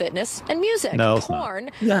physical fitness and music. No, it's not. Porn.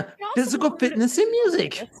 Yeah, physical fitness and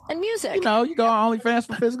music. And music. You know, you go on OnlyFans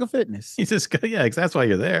for physical fitness. You just yeah, that's why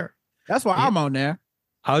you're there. That's why I'm on there.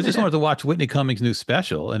 I was just wanted to watch Whitney Cummings' new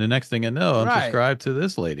special, and the next thing I know, I'm Right. subscribed to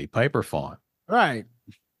this lady, Piper Fawn. Right.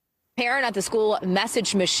 Parent at the school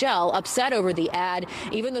messaged Michelle, upset over the ad.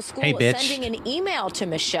 Even the school Hey, bitch. sending an email to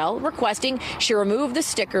Michelle requesting she remove the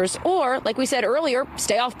stickers or, like we said earlier,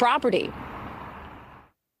 stay off property.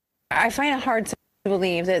 I find it hard to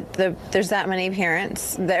believe that there's that many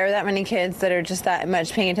parents, there are that many kids that are just that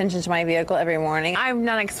much paying attention to my vehicle every morning. I'm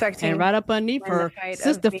not expecting. And right up underneath her,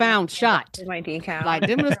 sister found shot. My decal. Like,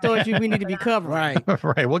 them are the stories we need to be covering. Right.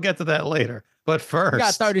 Right, we'll get to that later. But first, We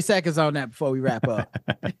got 30 seconds on that before we wrap up.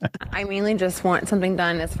 I mainly just want something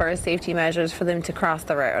done as far as safety measures for them to cross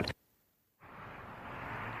the road.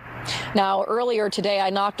 Now, earlier today,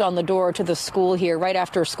 I knocked on the door to the school here right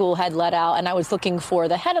after school had let out, and I was looking for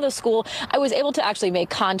the head of the school. I was able to actually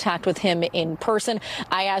make contact with him in person.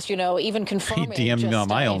 I asked, even confirming He DM'd me on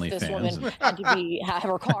my if this OnlyFans. woman had to have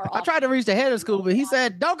her car I off. tried to reach the head of school, but he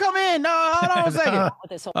said, "Don't come in. No, hold on a second." with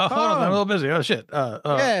this whole- Oh, hold on, I'm a little busy. Oh shit.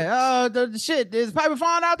 The shit. Is Piper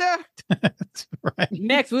Fawn out there? Right,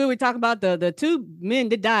 Next, we talk about the two men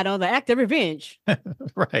that died on the act of revenge.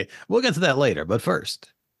 right. We'll get to that later, but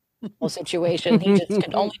first. Situation. He just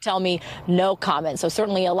could only tell me no comment. So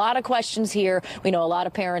certainly a lot of questions here. We know a lot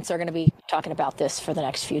of parents are going to be talking about this for the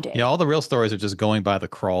next few days. Yeah, all the real stories are just going by the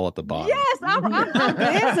crawl at the bottom. Yes, I'm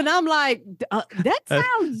dancing. I'm like, that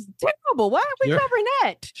sounds terrible. Why are we You're- covering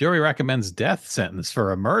that? Jury recommends death sentence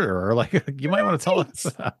for a murderer. Like, you might want to tell us.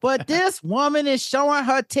 But this woman is showing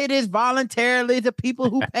her titties voluntarily to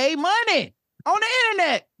people who pay money on the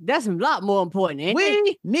internet. That's a lot more important. Ain't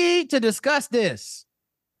it? We need to discuss this.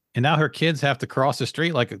 And now her kids have to cross the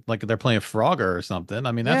street like they're playing Frogger or something.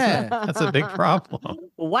 I mean, that's a big problem.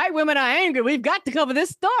 White women are angry. We've got to cover this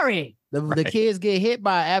story. The kids get hit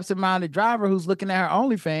by an absent-minded driver who's looking at her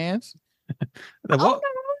OnlyFans.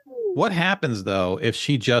 What happens though if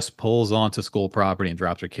she just pulls onto school property and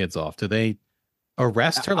drops her kids off? Do they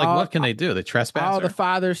arrest her? Like, what can they do? They trespass All her? the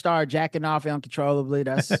fathers start jacking off uncontrollably.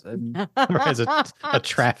 That's As a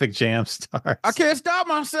traffic jam starts. I can't stop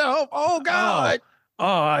myself. Oh God.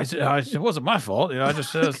 It wasn't my fault. I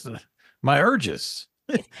just my urges.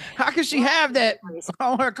 How can she have that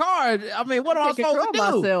on her card? I mean, what am I supposed to do?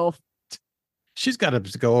 Myself. She's got to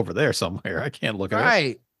go over there somewhere. I can't look at her.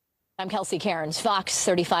 Right. I'm Kelsey Cairns, Fox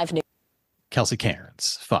 35 News. Kelsey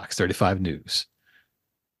Cairns, Fox 35 News.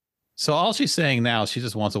 So all she's saying now, she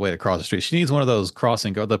just wants a way to cross the street. She needs one of those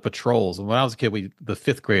the patrols. When I was a kid, the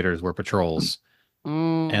fifth graders were patrols.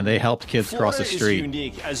 And they helped kids cross the Florida street. is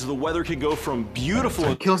unique as the weather can go from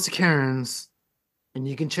beautiful. Kelsey Cairns, and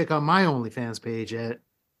you can check out my OnlyFans page at.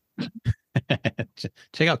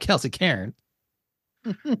 Check out Kelsey Cairn.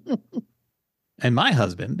 And my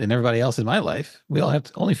husband and everybody else in my life, we all have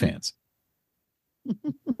OnlyFans.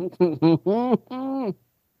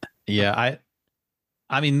 Yeah,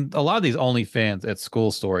 I mean, a lot of these OnlyFans at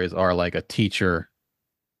school stories are like a teacher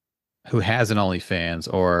who has an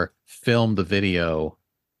OnlyFans or filmed the video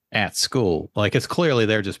at school. Like, it's clearly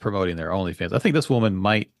they're just promoting their OnlyFans. I think this woman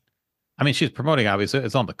she's promoting, obviously,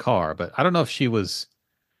 it's on the car, but I don't know if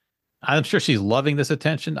I'm sure she's loving this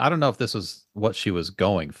attention. I don't know if this was what she was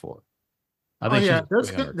going for. I think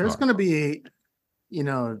there's going to be,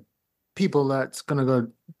 people that's going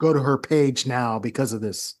to go to her page now because of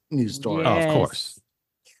this news story. Yes. Oh, of course.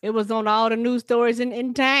 It was on all the news stories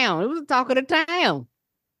in town. It was the talk of the town.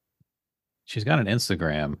 She's got an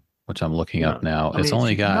Instagram, which I'm looking up now.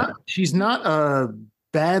 She's not a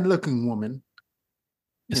bad looking woman.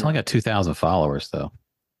 It's only got 2,000 followers though.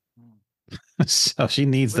 So she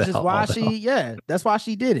needs Which the is help. why that's why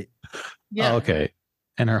she did it. Yeah. Oh, okay.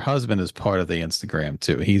 And her husband is part of the Instagram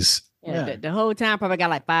too. He's The whole time probably got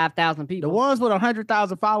like 5,000 people. The ones with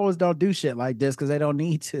 100,000 followers don't do shit like this because they don't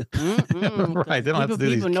need to. right. They don't have to do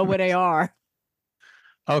these. People know where they are.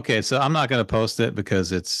 Okay, so I'm not going to post it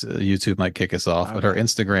because it's YouTube might kick us off. But her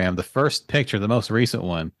Instagram, the first picture, the most recent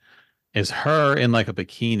one, is her in like a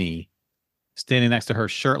bikini, standing next to her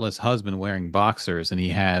shirtless husband wearing boxers, and he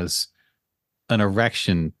has an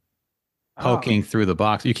erection poking through the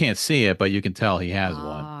box. You can't see it, but you can tell he has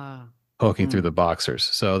one poking through the boxers.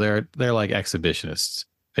 So they're like exhibitionists,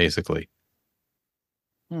 basically.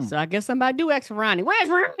 So I guess somebody do ask for Ronnie. Where's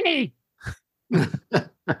Ronnie?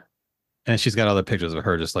 And she's got other pictures of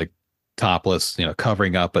her just like topless,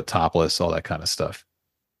 covering up but topless, all that kind of stuff.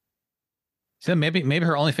 So maybe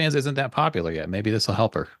her OnlyFans isn't that popular yet. Maybe this will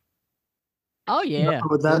help her. Oh yeah. No,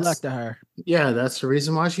 but Good luck to her. Yeah, that's the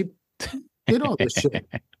reason why she did all this shit.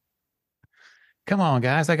 Come on,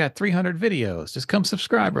 guys. I got 300 videos. Just come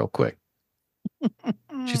subscribe real quick.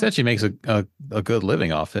 She said she makes a good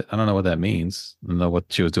living off it. I don't know what that means. I don't know what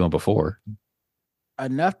she was doing before.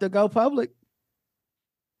 Enough to go public.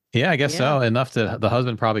 Yeah, I guess so. Enough to the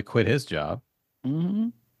husband probably quit his job. Mm-hmm.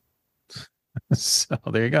 So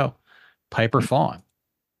there you go. Piper Fawn.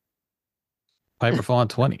 Piper Fawn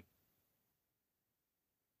 20.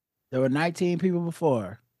 There were 19 people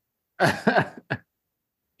before. Yeah,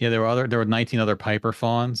 there were 19 other Piper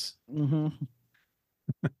Fawns. Mm-hmm.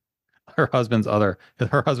 Her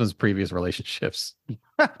husband's previous relationships.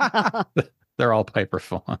 They're all Piper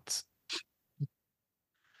Fawns.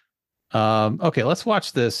 Okay, let's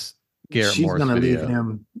watch this Garrett She's Morris gonna video leave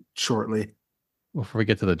him shortly before we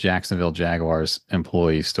get to the Jacksonville Jaguars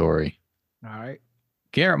employee story. All right.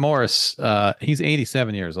 Garrett Morris, he's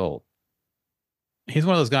 87 years old. He's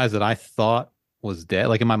one of those guys that I thought was dead.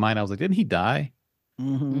 Like in my mind, I was like, didn't he die?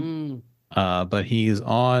 Mm-hmm. But he's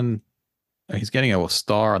getting a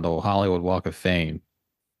star on the Hollywood Walk of Fame.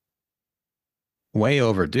 Way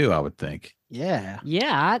overdue, I would think. Yeah.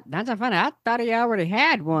 Yeah, that's funny. I thought he already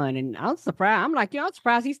had one, and I'm surprised. I'm like, I'm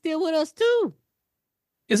surprised he's still with us too.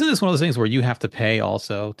 Isn't this one of those things where you have to pay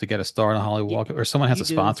also to get a star on the Hollywood Walk, or someone has to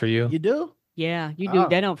sponsor you? You do? Yeah, you do. Oh.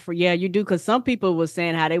 They don't. Yeah, you do. Because some people were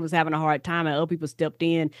saying how they was having a hard time, and other people stepped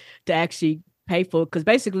in to actually pay for it. Because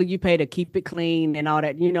basically, you pay to keep it clean and all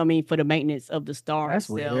that. You know what I mean, for the maintenance of the star That's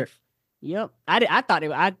itself. weird. Yep. I thought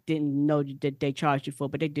I didn't know that they charged you for,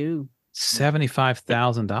 but they do.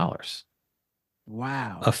 $75,000.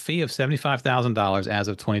 Wow. A fee of $75,000 as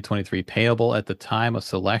of 2023, payable at the time of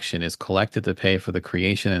selection, is collected to pay for the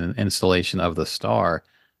creation and installation of the star,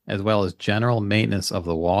 as well as general maintenance of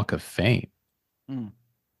the Walk of Fame. Mm.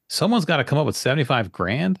 Someone's got to come up with 75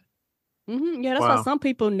 grand. Mm-hmm. Yeah, that's why some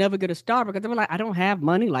people never get a star, because they're like, I don't have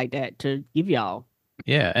money like that to give y'all.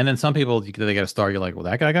 Yeah, and then some people, they get a star. You're like, well,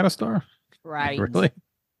 that guy got a star, Right? really?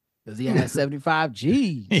 Because he had 75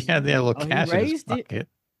 G's. He had a little Oh, he cash in his raised it. pocket.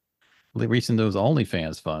 He reached into his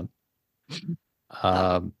OnlyFans fund.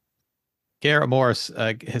 Garrett Morris,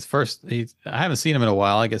 I haven't seen him in a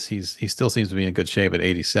while. I guess he still seems to be in good shape at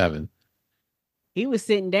 87. He was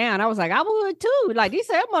sitting down. I was like, I would too. Like, these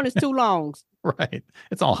ceremonies too long. Right.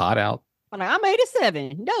 It's all hot out. I'm like, I'm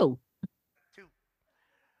 87. No.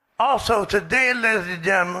 Also, today, ladies and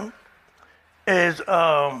gentlemen, is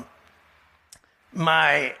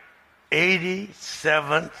my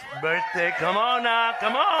 87th birthday. Come on now,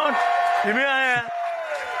 come on. Give me a hand.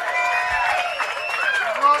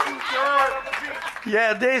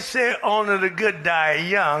 Yeah, they say only the good die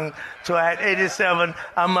young, so at 87,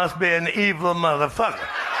 I must be an evil motherfucker.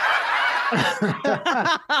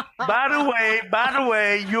 By the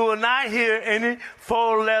way, you will not hear any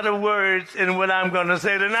 4-letter words in what I'm going to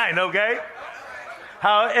say tonight, okay?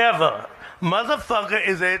 However, motherfucker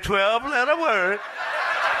is a 12-letter word.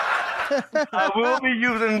 I will be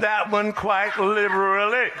using that one quite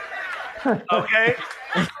liberally, okay?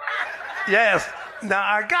 Yes. Now,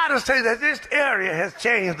 I got to say that this area has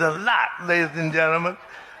changed a lot, ladies and gentlemen.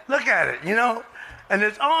 Look at it, and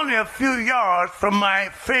it's only a few yards from my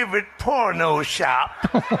favorite porno shop.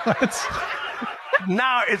 What?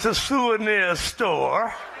 Now it's a souvenir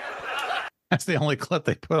store. That's the only clip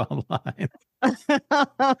they put online.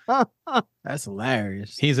 That's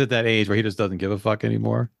hilarious. He's at that age where he just doesn't give a fuck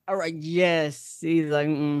anymore. All right. Yes. He's like,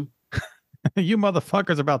 You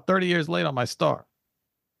motherfuckers are about 30 years late on my star.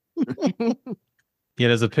 Yeah,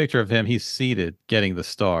 there's a picture of him. He's seated getting the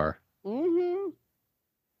star. Mm-hmm.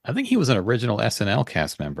 I think he was an original SNL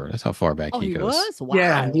cast member. That's how far back he goes. Was? Wow.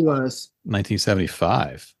 Yeah, he was.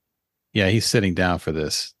 1975. Yeah, he's sitting down for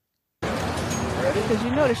this. Because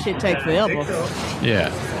this shit takes forever. Yeah.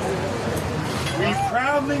 We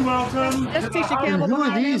proudly welcome Let's teach your camel Who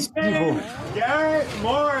are these people? Garrett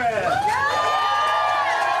Morris.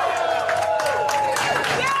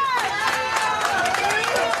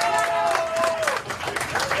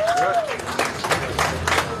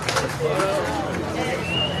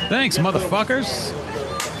 Thanks, motherfuckers.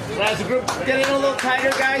 As a group, get in a little tighter,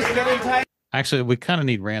 guys. Get in tight. Actually, we kind of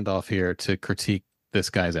need Randolph here to critique this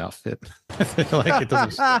guy's outfit. I feel like it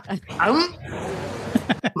doesn't.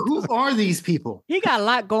 Who are these people? He got a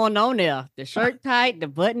lot going on there. The shirt tight, the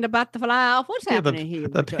button about to fly off. What's happening here?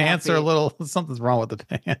 The pants are a little, something's wrong with the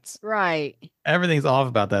pants. Right. Everything's off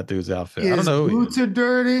about that dude's outfit. I don't His know. boots are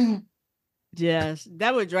dirty. Yes,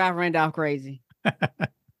 that would drive Randolph crazy.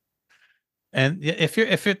 And if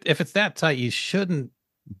it's that tight, you shouldn't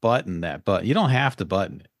button that button. You don't have to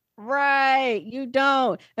button it. Right, you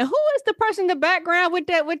don't. And who is the person in the background with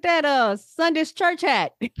that Sunday's church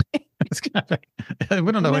hat? It's kind of,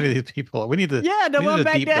 we don't know any of these people. We need to. Yeah, the we one need a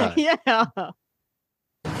back deep there. dive. Yeah.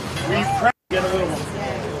 Get a little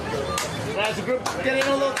one. As a group, get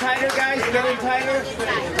in a little tighter, guys. Get in tighter.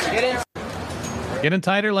 Get in. Get in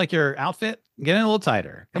tighter, like your outfit. Get in a little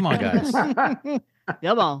tighter. Come on, guys.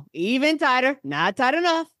 Come on, even tighter, not tight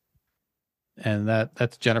enough. And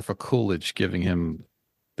that's Jennifer Coolidge giving him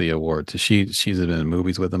the award. She's been in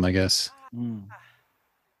movies with him, I guess.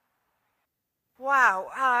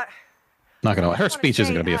 Wow. Not gonna. Her speech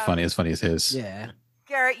isn't gonna be as funny as his. Yeah.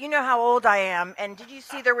 Garrett, you know how old I am, and did you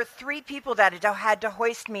see there were 3 people that had to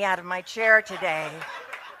hoist me out of my chair today?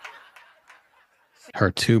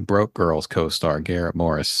 Her Two Broke Girls co-star Garrett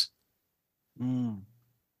Morris. Yeah,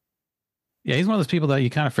 he's one of those people that you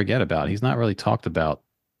kind of forget about. He's not really talked about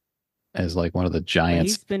as like one of the But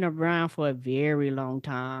giants. he's been around for a very long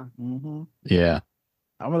time. Yeah.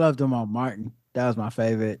 I loved him on Martin. That was my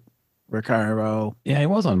favorite recurring role. Yeah, he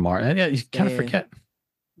was on Martin. Yeah, you kind of Yeah. forget.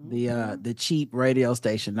 The cheap radio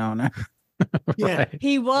station owner. Yeah, Right.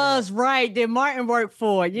 he was right. Did Martin work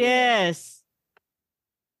for? Yes.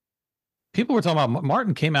 People were talking about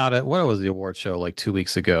Martin came out at what was the award show like 2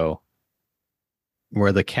 weeks ago,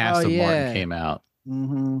 where the cast of Martin came out.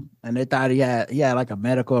 And they thought he had like a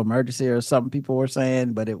medical emergency or something. People were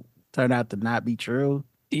saying, but it turned out to not be true.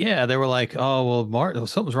 Yeah, they were like, "Oh well, Martin,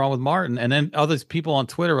 something's wrong with Martin," and then other people on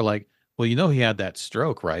Twitter were like, "Well, you know, he had that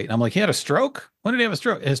stroke, right?" And I'm like, "He had a stroke? When did he have a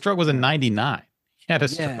stroke? His stroke was in '99. He had a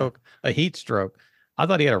Yeah. stroke, a heat stroke. I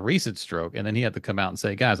thought he had a recent stroke, and then he had to come out and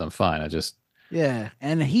say, "Guys, I'm fine. I just Yeah,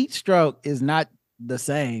 and heat stroke is not the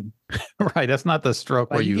same. right. That's not the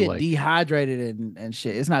stroke Like where you you get like, dehydrated and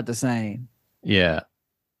shit. It's not the same. yeah."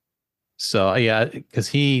 So yeah, because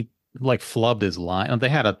he like flubbed his line. They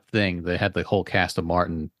had a thing. They had the whole cast of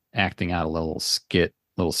Martin acting out a little skit,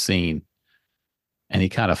 little scene, and he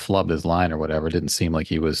kind of flubbed his line or whatever. It didn't seem like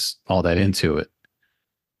he was all that into it.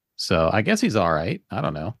 So I guess he's all right. I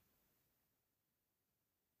don't know.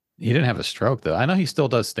 He didn't have a stroke though. I know he still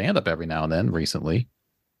does stand up every now and then recently.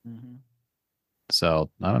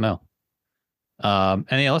 So I don't know. And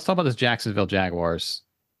yeah, let's talk about this Jacksonville Jaguars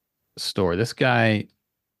story. This guy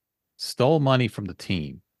stole money from the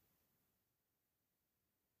team.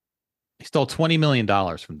 He stole $20 million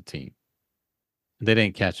from the team. They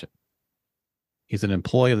didn't catch him. He's an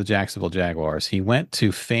employee of the Jacksonville Jaguars. He went to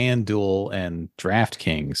FanDuel and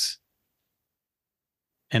DraftKings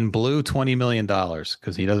and blew $20 million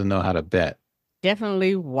because he doesn't know how to bet.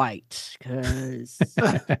 Definitely white, because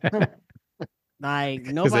like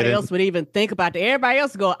nobody didn't- else would even think about it. Everybody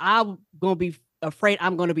else go, I'm gonna be afraid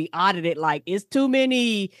I'm gonna be audited. Like it's too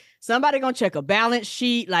many. Somebody gonna check a balance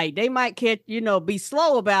sheet. Like they might catch, be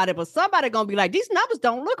slow about it, but somebody gonna be like, these numbers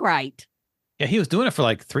don't look right. Yeah, he was doing it for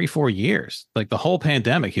like 3-4 years. Like the whole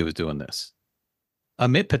pandemic, he was doing this.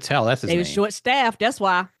 Amit Patel, that's his They name. were short staffed. That's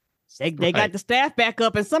why they got Right. the staff back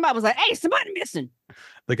up, and somebody was like, hey, somebody missing.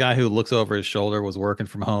 The guy who looks over his shoulder was working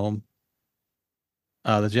from home.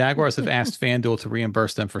 The Jaguars have asked FanDuel to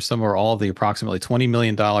reimburse them for some or all of the approximately $20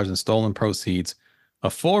 million in stolen proceeds a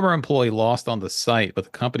former employee lost on the site, but the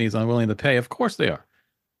company is unwilling to pay. Of course they are.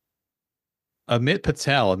 Amit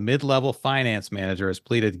Patel, a mid-level finance manager, has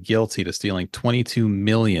pleaded guilty to stealing $22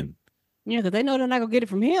 million. Yeah, because they know they're not gonna get it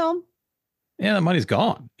from him. Yeah, the money's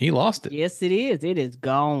gone. He lost it. Yes, it is. It is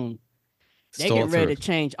gone. They Stole get it ready through. to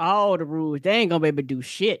change all the rules. They ain't gonna be able to do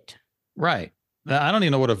shit. Right. I don't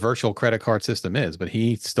even know what a virtual credit card system is, but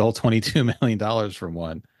he stole $22 million from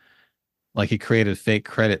one. Like he created fake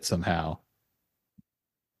credit somehow.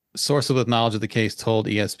 Sources with knowledge of the case told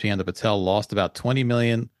ESPN that Patel lost about $20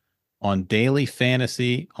 million on daily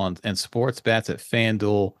fantasy and sports bets at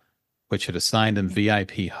FanDuel, which had assigned him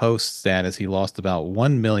VIP host status. He lost about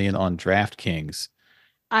 $1 million on DraftKings.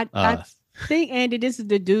 I think, Andy, this is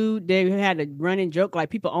the dude that had a running joke. Like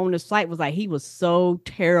people on the site was like, he was so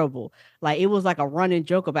terrible. Like it was like a running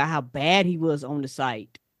joke about how bad he was on the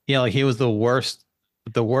site. Yeah, like he was the worst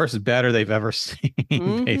better they've ever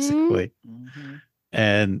seen, basically.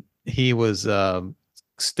 And he was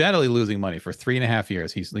steadily losing money for 3.5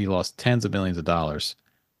 years. He lost tens of millions of dollars.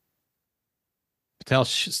 Patel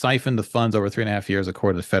siphoned the funds over 3.5 years,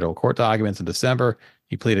 according to federal court documents. In December,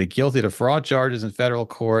 he pleaded guilty to fraud charges in federal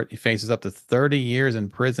court. He faces up to 30 years in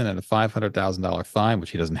prison and a $500,000 fine,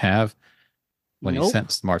 which he doesn't have. When he's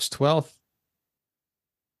sentenced March 12th,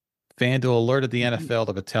 FanDuel alerted the NFL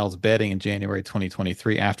to Patel's betting in January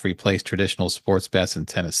 2023 after he placed traditional sports bets in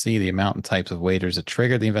Tennessee. The amount and types of wagers that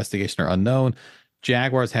triggered the investigation are unknown.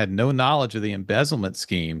 Jaguars had no knowledge of the embezzlement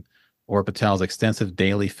scheme or Patel's extensive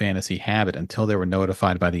daily fantasy habit until they were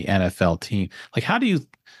notified by the NFL team. Like, how does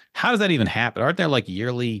that even happen? Aren't there like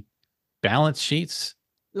yearly balance sheets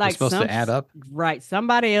like supposed to add up? Right.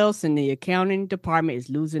 Somebody else in the accounting department is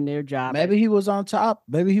losing their job. Maybe he was on top.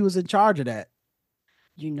 Maybe he was in charge of that.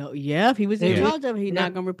 If he was in charge of it, he's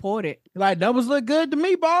not going to report it. Like, numbers look good to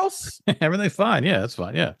me, boss. Everything's fine. Yeah, that's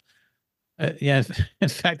fine. Yeah. In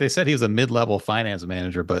fact, they said he was a mid-level finance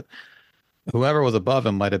manager, but whoever was above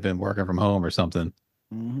him might have been working from home or something.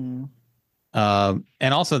 Mm-hmm.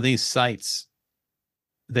 And also these sites,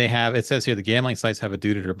 it says here, the gambling sites have a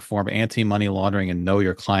duty to perform anti-money laundering and know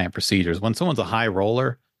your client procedures. When someone's a high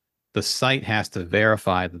roller, the site has to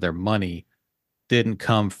verify that their money didn't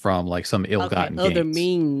come from like some ill-gotten gains. Other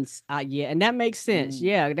means. And that makes sense.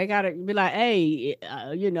 Yeah, they got to be like, hey,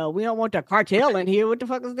 we don't want the cartel in here. What the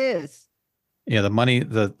fuck is this? Yeah,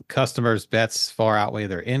 the customers' bets far outweigh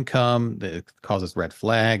their income. That causes red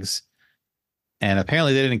flags. And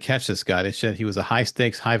apparently they didn't catch this guy. They said he was a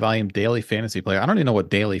high-stakes, high-volume daily fantasy player. I don't even know what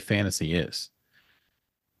daily fantasy is.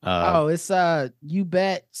 It's you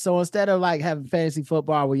bet. So instead of like having fantasy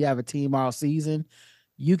football where you have a team all season,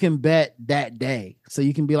 you can bet that day. So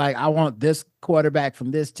you can be like, I want this quarterback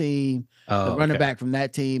from this team, the running back from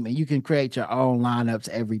that team, and you can create your own lineups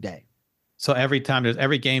every day. So every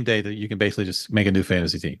game day that you can basically just make a new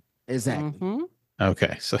fantasy team. Exactly. Mm-hmm.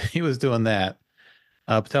 Okay, so he was doing that.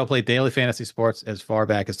 Patel played daily fantasy sports as far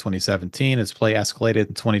back as 2017. His play escalated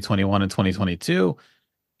in 2021 and 2022.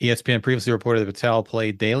 ESPN previously reported that Patel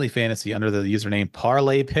played daily fantasy under the username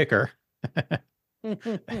Parlay Picker.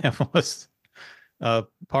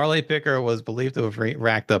 Parlay Picker was believed to have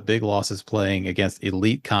racked up big losses playing against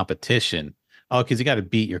elite competition. Oh, because you got to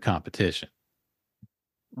beat your competition.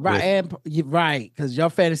 Right. Because your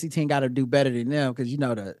fantasy team got to do better than them because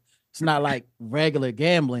it's not like regular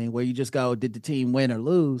gambling where you just go, did the team win or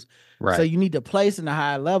lose? Right. So you need to place in a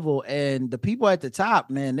high level, and the people at the top,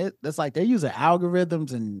 man, that's like they're using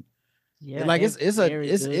algorithms and like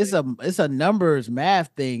it's a numbers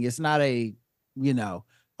math thing. It's not a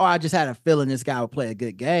I just had a feeling this guy would play a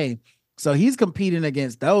good game. So he's competing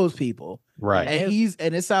against those people, right?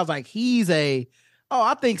 And it sounds like he's I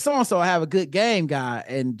think so and so have a good game guy,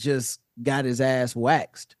 and just got his ass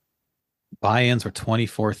waxed. Buy-ins were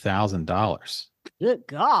 $24,000. Good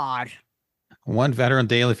God. One veteran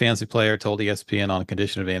daily fantasy player told ESPN on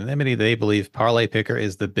condition of anonymity they believe Parlay Picker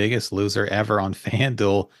is the biggest loser ever on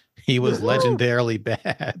FanDuel. He was legendarily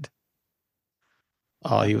bad.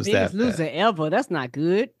 Oh, he was biggest that loser bad. ever. That's not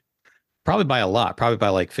good. Probably by a lot. Probably by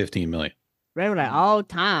like 15 million. Right, like all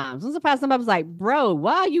times. I'm surprised somebody was like, bro,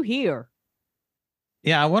 why are you here?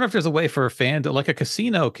 Yeah, I wonder if there's a way for a FanDuel, like a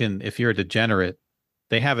casino can, if you're a degenerate,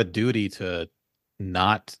 they have a duty to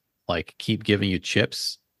not like keep giving you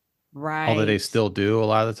chips. Right. Although they still do a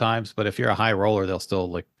lot of the times. But if you're a high roller, they'll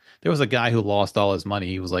still like, there was a guy who lost all his money.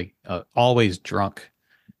 He was like always drunk.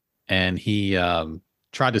 And he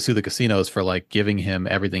tried to sue the casinos for like giving him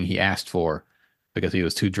everything he asked for because he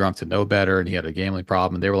was too drunk to know better and he had a gambling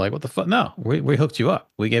problem. And they were like, what the fuck? No, we hooked you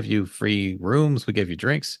up. We gave you free rooms. We gave you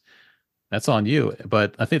drinks. That's on you.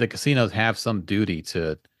 But I think the casinos have some duty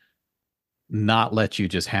to not let you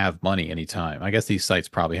just have money anytime. I guess these sites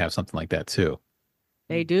probably have something like that too.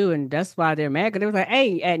 They do, and that's why they're mad. Because they was like,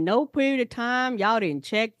 hey, at no period of time, y'all didn't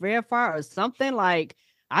check, verify, or something. Like,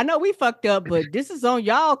 I know we fucked up, but this is on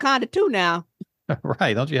y'all kind of too now.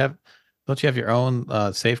 Right. Don't you have your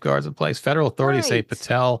own safeguards in place? Federal authorities say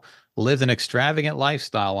Patel lived an extravagant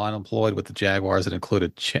lifestyle while unemployed with the Jaguars that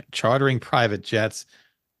included chartering private jets,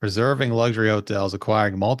 reserving luxury hotels,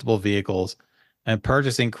 acquiring multiple vehicles, and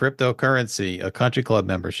purchasing cryptocurrency, a country club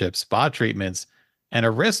membership, spa treatments, and a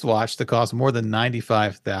wristwatch that cost more than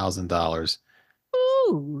 $95,000.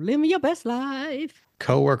 Ooh, live me your best life.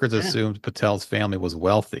 Coworkers assumed Patel's family was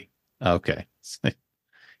wealthy. Okay.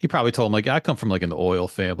 He probably told them, like, I come from like an oil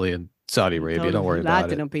family in Saudi Arabia. Don't worry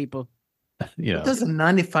about it. Them people. What does a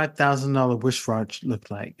 $95,000 wristwatch look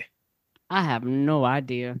like? I have no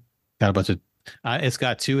idea. Got a bunch of it's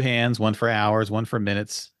got two hands, one for hours, one for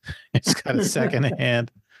minutes. It's got a second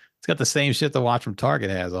hand. It's got the same shit the watch from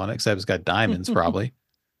Target has on it, except it's got diamonds, probably.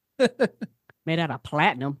 Made out of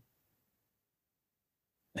platinum.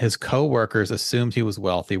 His co-workers assumed he was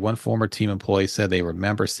wealthy. One former team employee said they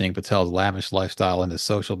remember seeing Patel's lavish lifestyle in his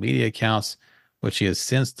social media accounts, which he has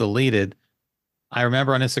since deleted. I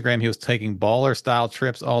remember on Instagram he was taking baller-style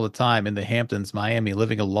trips all the time in the Hamptons, Miami,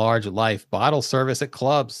 living a large life, bottle service at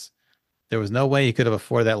clubs. There was no way he could have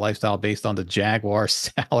afforded that lifestyle based on the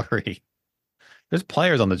Jaguars' salary. There's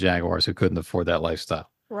players on the Jaguars who couldn't afford that lifestyle.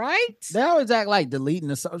 Right? They always act like deleting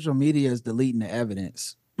the social media is deleting the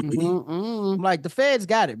evidence. Like the feds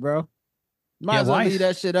got it, bro. Might as well leave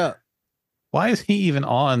that shit up. Why is he even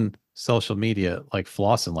on social media like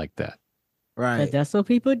flossing like that? Right. But that's what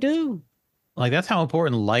people do. Like that's how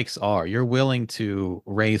important likes are. You're willing to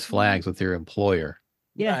raise flags with your employer.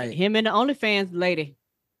 Yeah, him and the OnlyFans lady.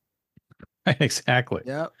 Exactly.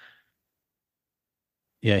 Yep.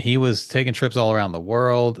 Yeah, he was taking trips all around the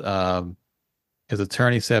world. His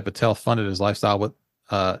attorney said Patel funded his lifestyle with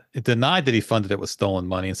it denied that he funded it with stolen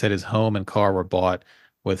money and said his home and car were bought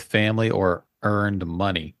with family or earned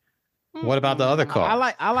money. What about the other car?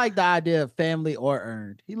 I like the idea of family or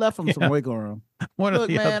earned. He left him some wiggle room. Look,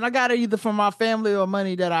 man, I got it either from my family or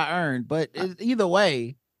money that I earned, but either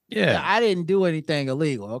way, I didn't do anything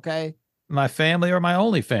illegal. Okay, my family or my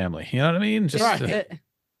only family. You know what I mean? Just right.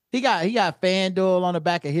 He got FanDuel on the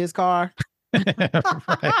back of his car.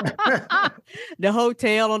 The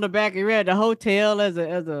hotel on the back. He read the hotel as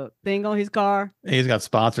a thing on his car. He's got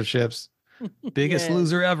sponsorships. Biggest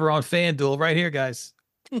loser ever on FanDuel right here, guys.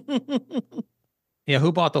 Yeah,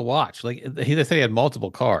 who bought the watch? Like they said he had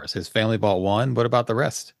multiple cars. His family bought one. What about the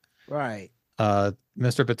rest? Right.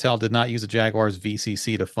 Mr. Patel did not use the Jaguars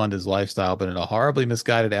VCC to fund his lifestyle, but in a horribly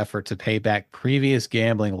misguided effort to pay back previous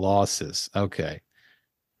gambling losses. Okay.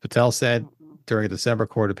 Patel said during a December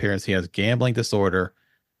court appearance he has gambling disorder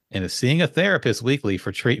and is seeing a therapist weekly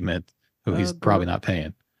for treatment who he's probably not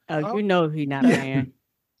paying. Oh, you know he's not paying.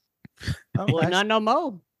 Well, not no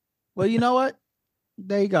more. Well, you know what?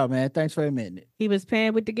 There you go, man. Thanks for admitting it. He was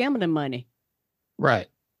paying with the gambling money. Right.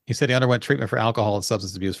 He said he underwent treatment for alcohol and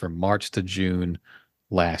substance abuse from March to June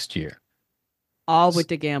last year. All with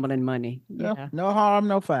the gambling money. Yeah. No harm,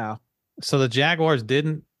 no foul. So the Jaguars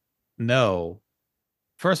didn't know.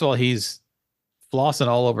 First of all, he's flossing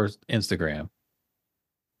all over Instagram.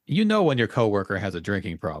 You know when your coworker has a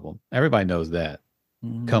drinking problem. Everybody knows that.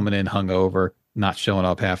 Mm-hmm. Coming in hungover, not showing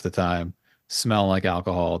up half the time, smelling like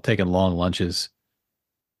alcohol, taking long lunches.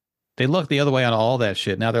 They look the other way on all that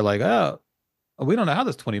shit. Now they're like, oh, we don't know how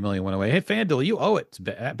this 20 million went away. Hey, FanDuel, you owe it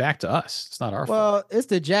back to us. It's not our fault. Well, it's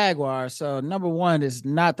the Jaguars. So number one, it's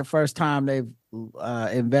not the first time they've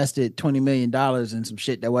invested $20 million in some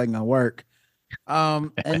shit that wasn't gonna work.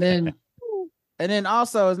 And then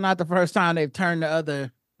also it's not the first time they've turned the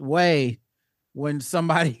other way when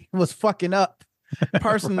somebody was fucking up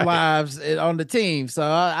personal lives on the team.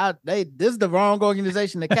 So this is the wrong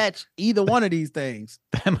organization to catch either one of these things.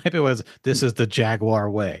 That might be this is the Jaguar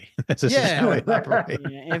way. This is how they operate.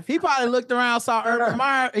 If he probably looked around, saw Urban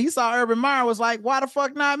Meyer, Urban Meyer was like, why the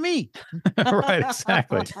fuck not me? Right,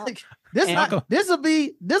 exactly. This will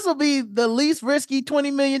be the least risky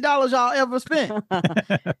 $20 million y'all ever spent.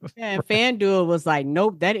 And FanDuel was like,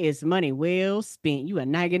 nope, that is money well spent. You are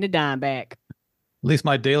not getting a dime back. At least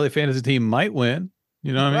my daily fantasy team might win.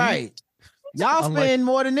 You know what I mean? Right. Y'all spend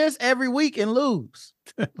more than this every week and lose.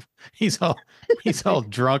 He's all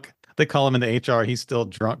drunk. They call him in the HR. He's still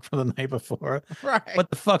drunk from the night before. Right.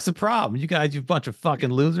 What the fuck's the problem? You guys, you a bunch of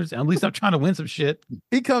fucking losers. At least I'm trying to win some shit.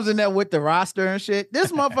 He comes in there with the roster and shit.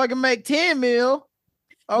 This motherfucker make 10 mil.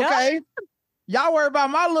 Okay. Y'all worry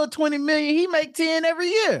about my little 20 million. He make 10 every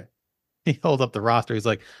year. He holds up the roster. He's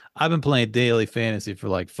like, I've been playing daily fantasy for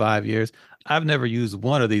like 5 years. I've never used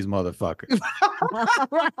one of these motherfuckers.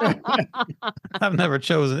 I've never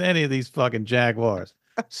chosen any of these fucking Jaguars.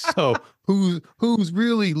 So who's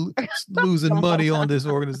really losing money on this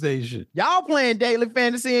organization? Y'all playing daily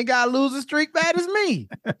fantasy and got a losing streak bad as me.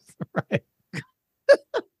 That's right.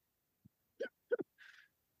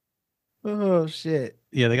 Oh shit.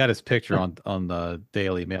 Yeah, they got his picture on the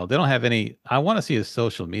Daily Mail. They don't have any. I want to see his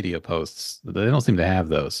social media posts. They don't seem to have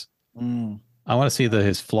those. I want to see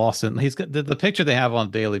his flossing. He's got the picture they have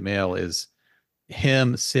on Daily Mail is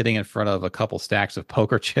him sitting in front of a couple stacks of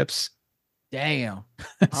poker chips. Damn.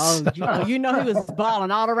 Oh, you know he was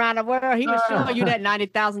balling all around the world. He was showing you that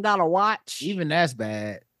 $90,000 watch. Even that's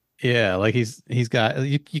bad. Yeah, like he's got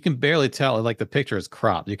you can barely tell. Like the picture is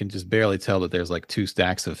cropped. You can just barely tell that there's like 2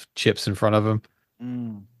 stacks of chips in front of him.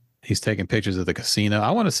 He's taking pictures of the casino.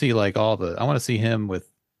 I want to see I want to see him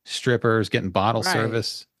with strippers getting bottle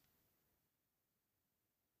service.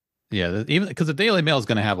 Yeah, even because the Daily Mail is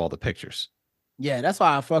going to have all the pictures. Yeah, that's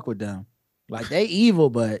why I fuck with them. Like they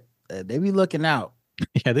evil, but they be looking out.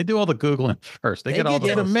 Yeah, they do all the Googling first. They get all to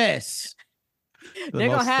the most- mess. They're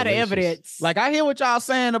gonna most have the salacious. evidence. Like I hear what y'all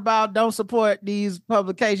saying about don't support these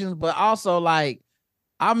publications, but also like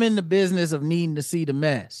I'm in the business of needing to see the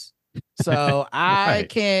mess. So I Right.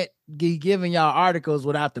 can't be giving y'all articles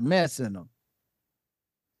without the mess in them.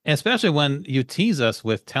 Especially when you tease us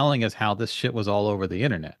with telling us how this shit was all over the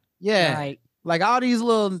internet. Yeah. Right. Like all these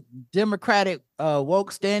little democratic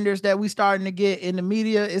woke standards that we starting to get in the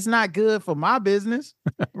media, it's not good for my business.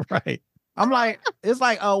 Right. I'm like, it's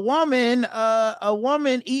like a woman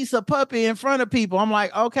eats a puppy in front of people. I'm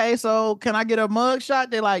like, okay, so can I get a mug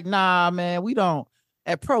shot? They're like, nah, man, we don't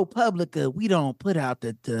at ProPublica, we don't put out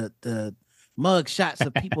the mug shots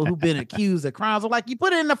of people who've been accused of crimes. I'm like, you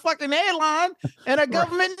put it in the fucking headline and a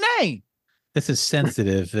government name. This is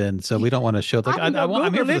sensitive, and so we don't want to show. Like, I'm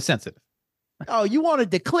here for the sensitive. Oh, you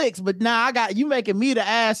wanted the clicks, but now I got you making me the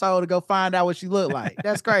asshole to go find out what she looked like.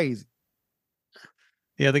 That's crazy.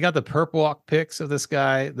 Yeah, they got the perp walk pics of this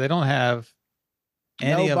guy. They don't have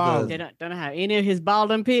any No of balls. They don't have any of his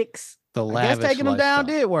balding pics. the I guess lavish taking him down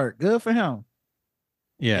lifestyle. did work. Good for him.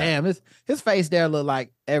 Yeah, Damn, his face there looked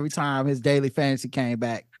like every time his daily fantasy came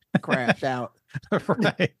back, crashed out.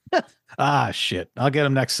 right. Ah, shit. I'll get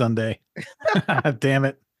him next Sunday. Damn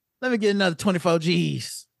it. Let me get another 24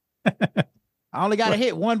 G's. I only got to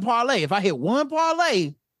hit one parlay. If I hit one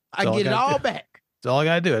parlay, I That's all I get it gotta all do. back. That's all I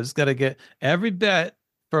gotta do. I just gotta get every bet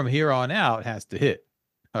from here on out has to hit.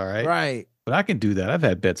 All right. Right. But I can do that. I've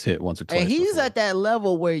had bets hit once or twice. And he's at that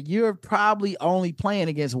level where you're probably only playing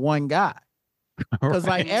against one guy. Because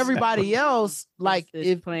like Right. everybody else, like It's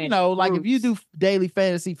if playing you know, like if you do daily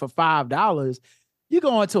fantasy for $5, you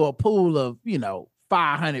go into a pool of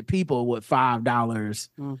 500 people with $5,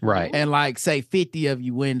 Right. and like say 50 of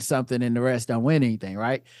you win something and the rest don't win anything,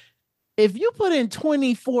 right? If you put in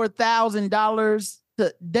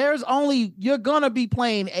 $24,000, you're gonna be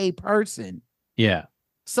playing a person. Yeah.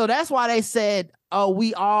 So that's why they said, "Oh,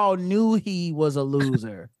 we all knew he was a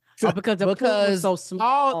loser." Oh, because the pool was so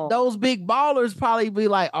small. all those big ballers probably be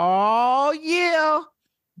like, "Oh yeah,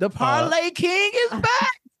 the parlay king is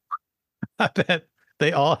back." I bet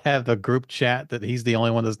they all have the group chat that he's the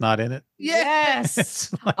only one that's not in it. Yes.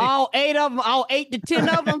 It's like, All 8 of them, all 8 to 10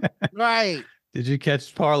 of them. Right. did you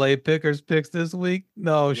catch Parlay Pickers picks this week?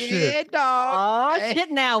 No shit. Yeah, dog. Oh,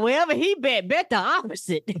 shit now. Wherever he bet the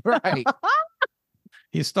opposite. Right.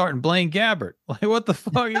 He's starting Blaine Gabbert. Like, what the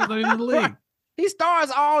fuck? He's not in the league. He stars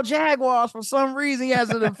all Jaguars for some reason. He has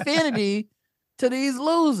an affinity to these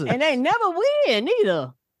losers. And they never win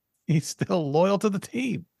either. He's still loyal to the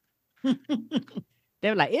team. They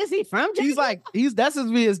were like, is he from He's like, that's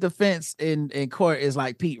his defense in court is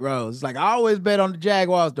like Pete Rose. It's like, I always bet on the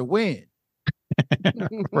Jaguars to win.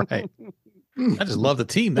 Right. I just love the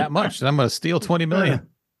team that much that I'm going to steal 20 million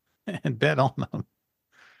and bet on them.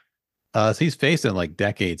 So he's facing like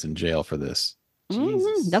decades in jail for this.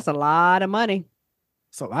 That's a lot of money.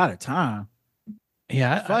 It's a lot of time.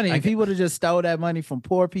 Yeah. Funny, if he would have just stole that money from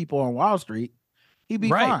poor people on Wall Street, he'd be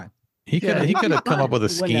Right. fine. He could have come up with a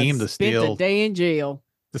scheme to Spent steal a day in jail.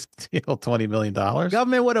 $20 million.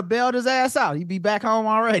 Government would have bailed his ass out. He'd be back home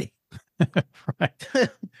already. Right.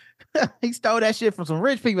 He stole that shit from some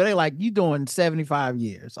rich people. They like, you doing 75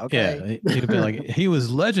 years. Okay. Yeah. He'd have been like, he was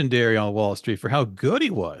legendary on Wall Street for how good he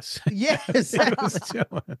was. Yes. What he was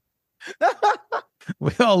doing.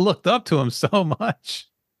 We all looked up to him so much.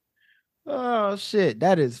 Oh shit,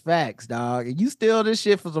 that is facts, dog. And you steal this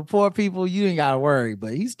shit for some poor people, you ain't gotta worry.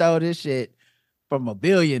 But he stole this shit from a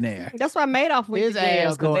billionaire. That's why Madoff went His to jail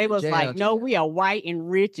ass because going they to was jail. like, no, we are white and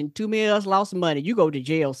rich and too many of us lost money. You go to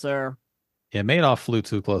jail, sir. Yeah, Madoff flew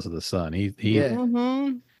too close to the sun. He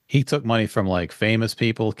Mm-hmm. he took money from like famous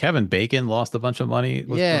people. Kevin Bacon lost a bunch of money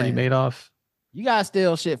with Yeah. Bernie Madoff. You gotta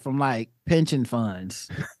steal shit from like pension funds.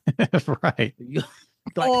 Right.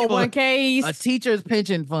 Like Or people- 1Ks. a teacher's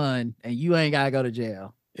pension fund, and you ain't gotta go to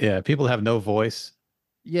jail. Yeah, people have no voice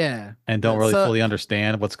Yeah. and don't really So- fully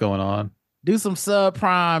understand what's going on. Do some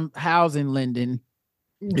subprime housing lending,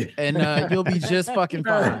 and you'll be just fucking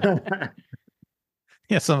fine.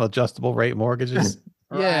 Yeah, some adjustable rate mortgages.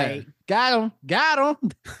 Yeah. Right. Got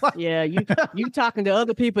him. Yeah, you talking to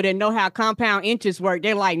other people that know how compound interest work.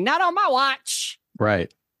 They're like, not on my watch.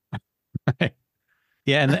 Right. Right.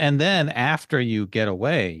 Yeah, and then after you get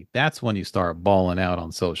away, that's when you start balling out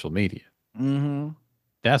on social media. Mm-hmm.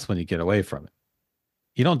 That's when you get away from it.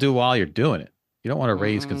 You don't do while you're doing it. You don't want to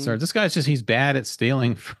raise concerns. This guy's he's bad at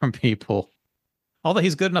stealing from people. Although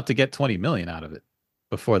he's good enough to get 20 million out of it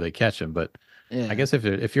before they catch him. But Yeah. I guess if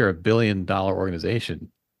you're $1 billion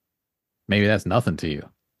organization, maybe that's nothing to you.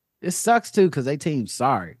 It sucks too because they team's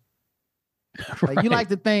sorry. Like, you like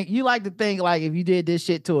to think like if you did this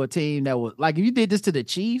shit to a team that was like if you did this to the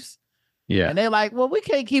Chiefs, Yeah. and they're like, well, we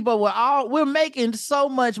can't keep up with we're making so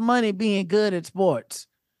much money being good at sports.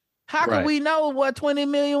 How can Right. we know what 20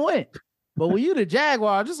 million went? But when you the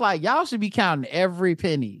Jaguars, just like y'all should be counting every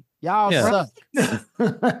penny. Y'all Yeah.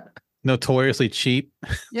 suck. Notoriously cheap.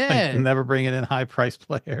 Yeah. Never bringing in high priced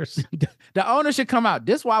players. The owner should come out.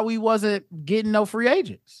 This why we wasn't getting no free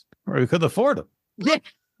agents. Or we couldn't afford them. Yeah.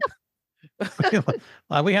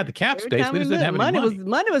 We had the cap Every space. time We just didn't have any money.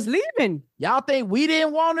 money was leaving. Y'all think we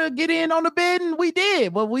didn't want to get in on the bidding? We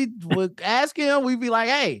did. But we would ask him, we'd be like,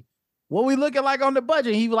 hey, what we looking like on the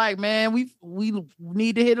budget? He be like, man, we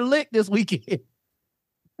need to hit a lick this weekend.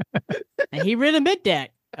 And he really meant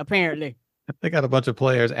that, apparently. They got a bunch of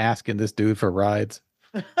players asking this dude for rides.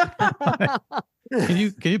 Can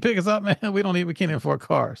you pick us up, man? We can't even afford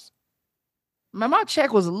cars. Man, my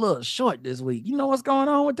check was a little short this week. You know what's going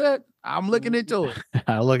on with that? I'm looking into it.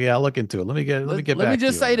 I'll look into it. Let me get back. Let me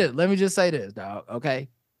just to you. say this. Let me just say this, dog. Okay.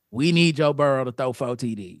 We need Joe Burrow to throw 4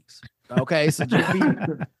 TDs. Okay. So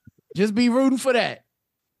just be rooting for that.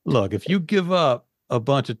 Look, if you give up a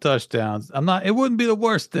bunch of touchdowns, it wouldn't be the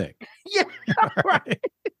worst thing. Yeah. Right.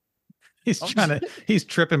 He's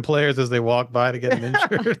tripping players as they walk by to get them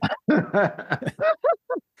injured.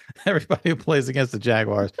 Everybody who plays against the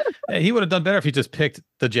Jaguars. Hey, he would have done better if he just picked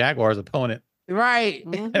the Jaguars opponent Right.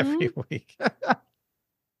 every week.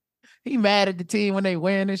 He mad at the team when they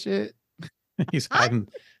win and shit. He's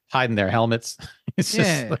hiding their helmets. It's just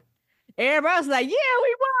Yeah. like, Everybody's like, yeah,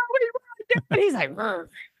 we won. And he's like, "Rrr."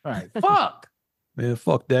 Right. Fuck. man,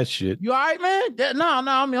 fuck that shit. You all right, man? No,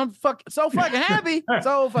 I mean, I'm so fucking happy.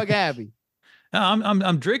 So fucking happy. No,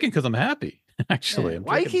 I'm drinking because I'm happy. Actually,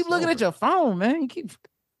 Why you keep looking at your phone, man? You keep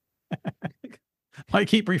Why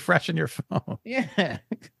keep refreshing your phone? Yeah.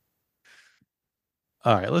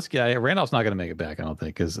 All right, let's get. Randolph's not going to make it back, I don't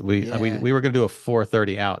think, because we were going to do a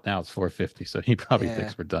 4:30 out. Now it's 4:50, so he probably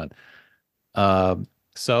thinks we're done.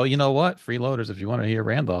 So you know what, freeloaders, if you want to hear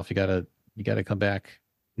Randolph, you gotta come back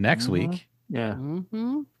next week. Yeah.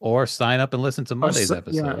 Or sign up and listen to Monday's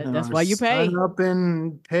episode. Yeah, That's why you pay. Sign up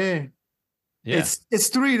and pay. Yeah. It's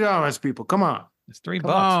 $3, people. Come on. It's $3.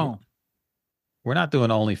 Come on. We're not doing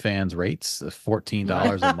OnlyFans rates of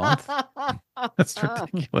 $14 a month. That's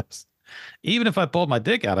ridiculous. Even if I pulled my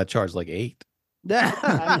dick out, I'd charge like $8.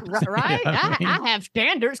 Right? I have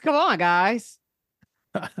standards. Come on, guys.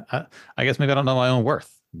 I guess maybe I don't know my own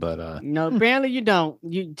worth, but No, apparently you don't.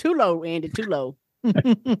 You too low, Andy. Too low.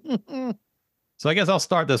 so I guess I'll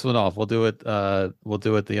start this one off. We'll do it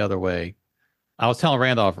the other way. I was telling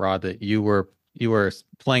Randolph, Rod, that you were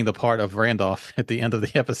playing the part of Randolph at the end of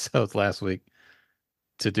the episodes last week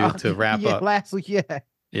to wrap up. Last week, yeah.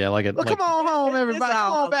 Yeah, like it. Well, like, come on home, everybody.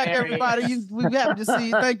 Come on back, everybody. We happy to see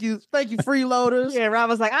you. Thank you, freeloaders. Yeah, Rob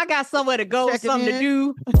was like, I got somewhere to go, Checking something in. to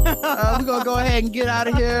do. We're gonna go ahead and get out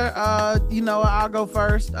of here. I'll go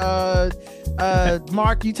first.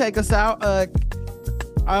 Mark, you take us out.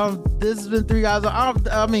 This has been Three Guys.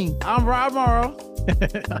 I'm Rob Morrow.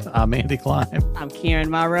 I'm Andy Klein. I'm Karen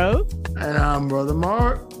Morrow. And I'm Brother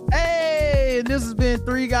Mark. Hey, this has been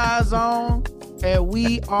Three Guys On, and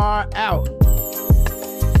we are out.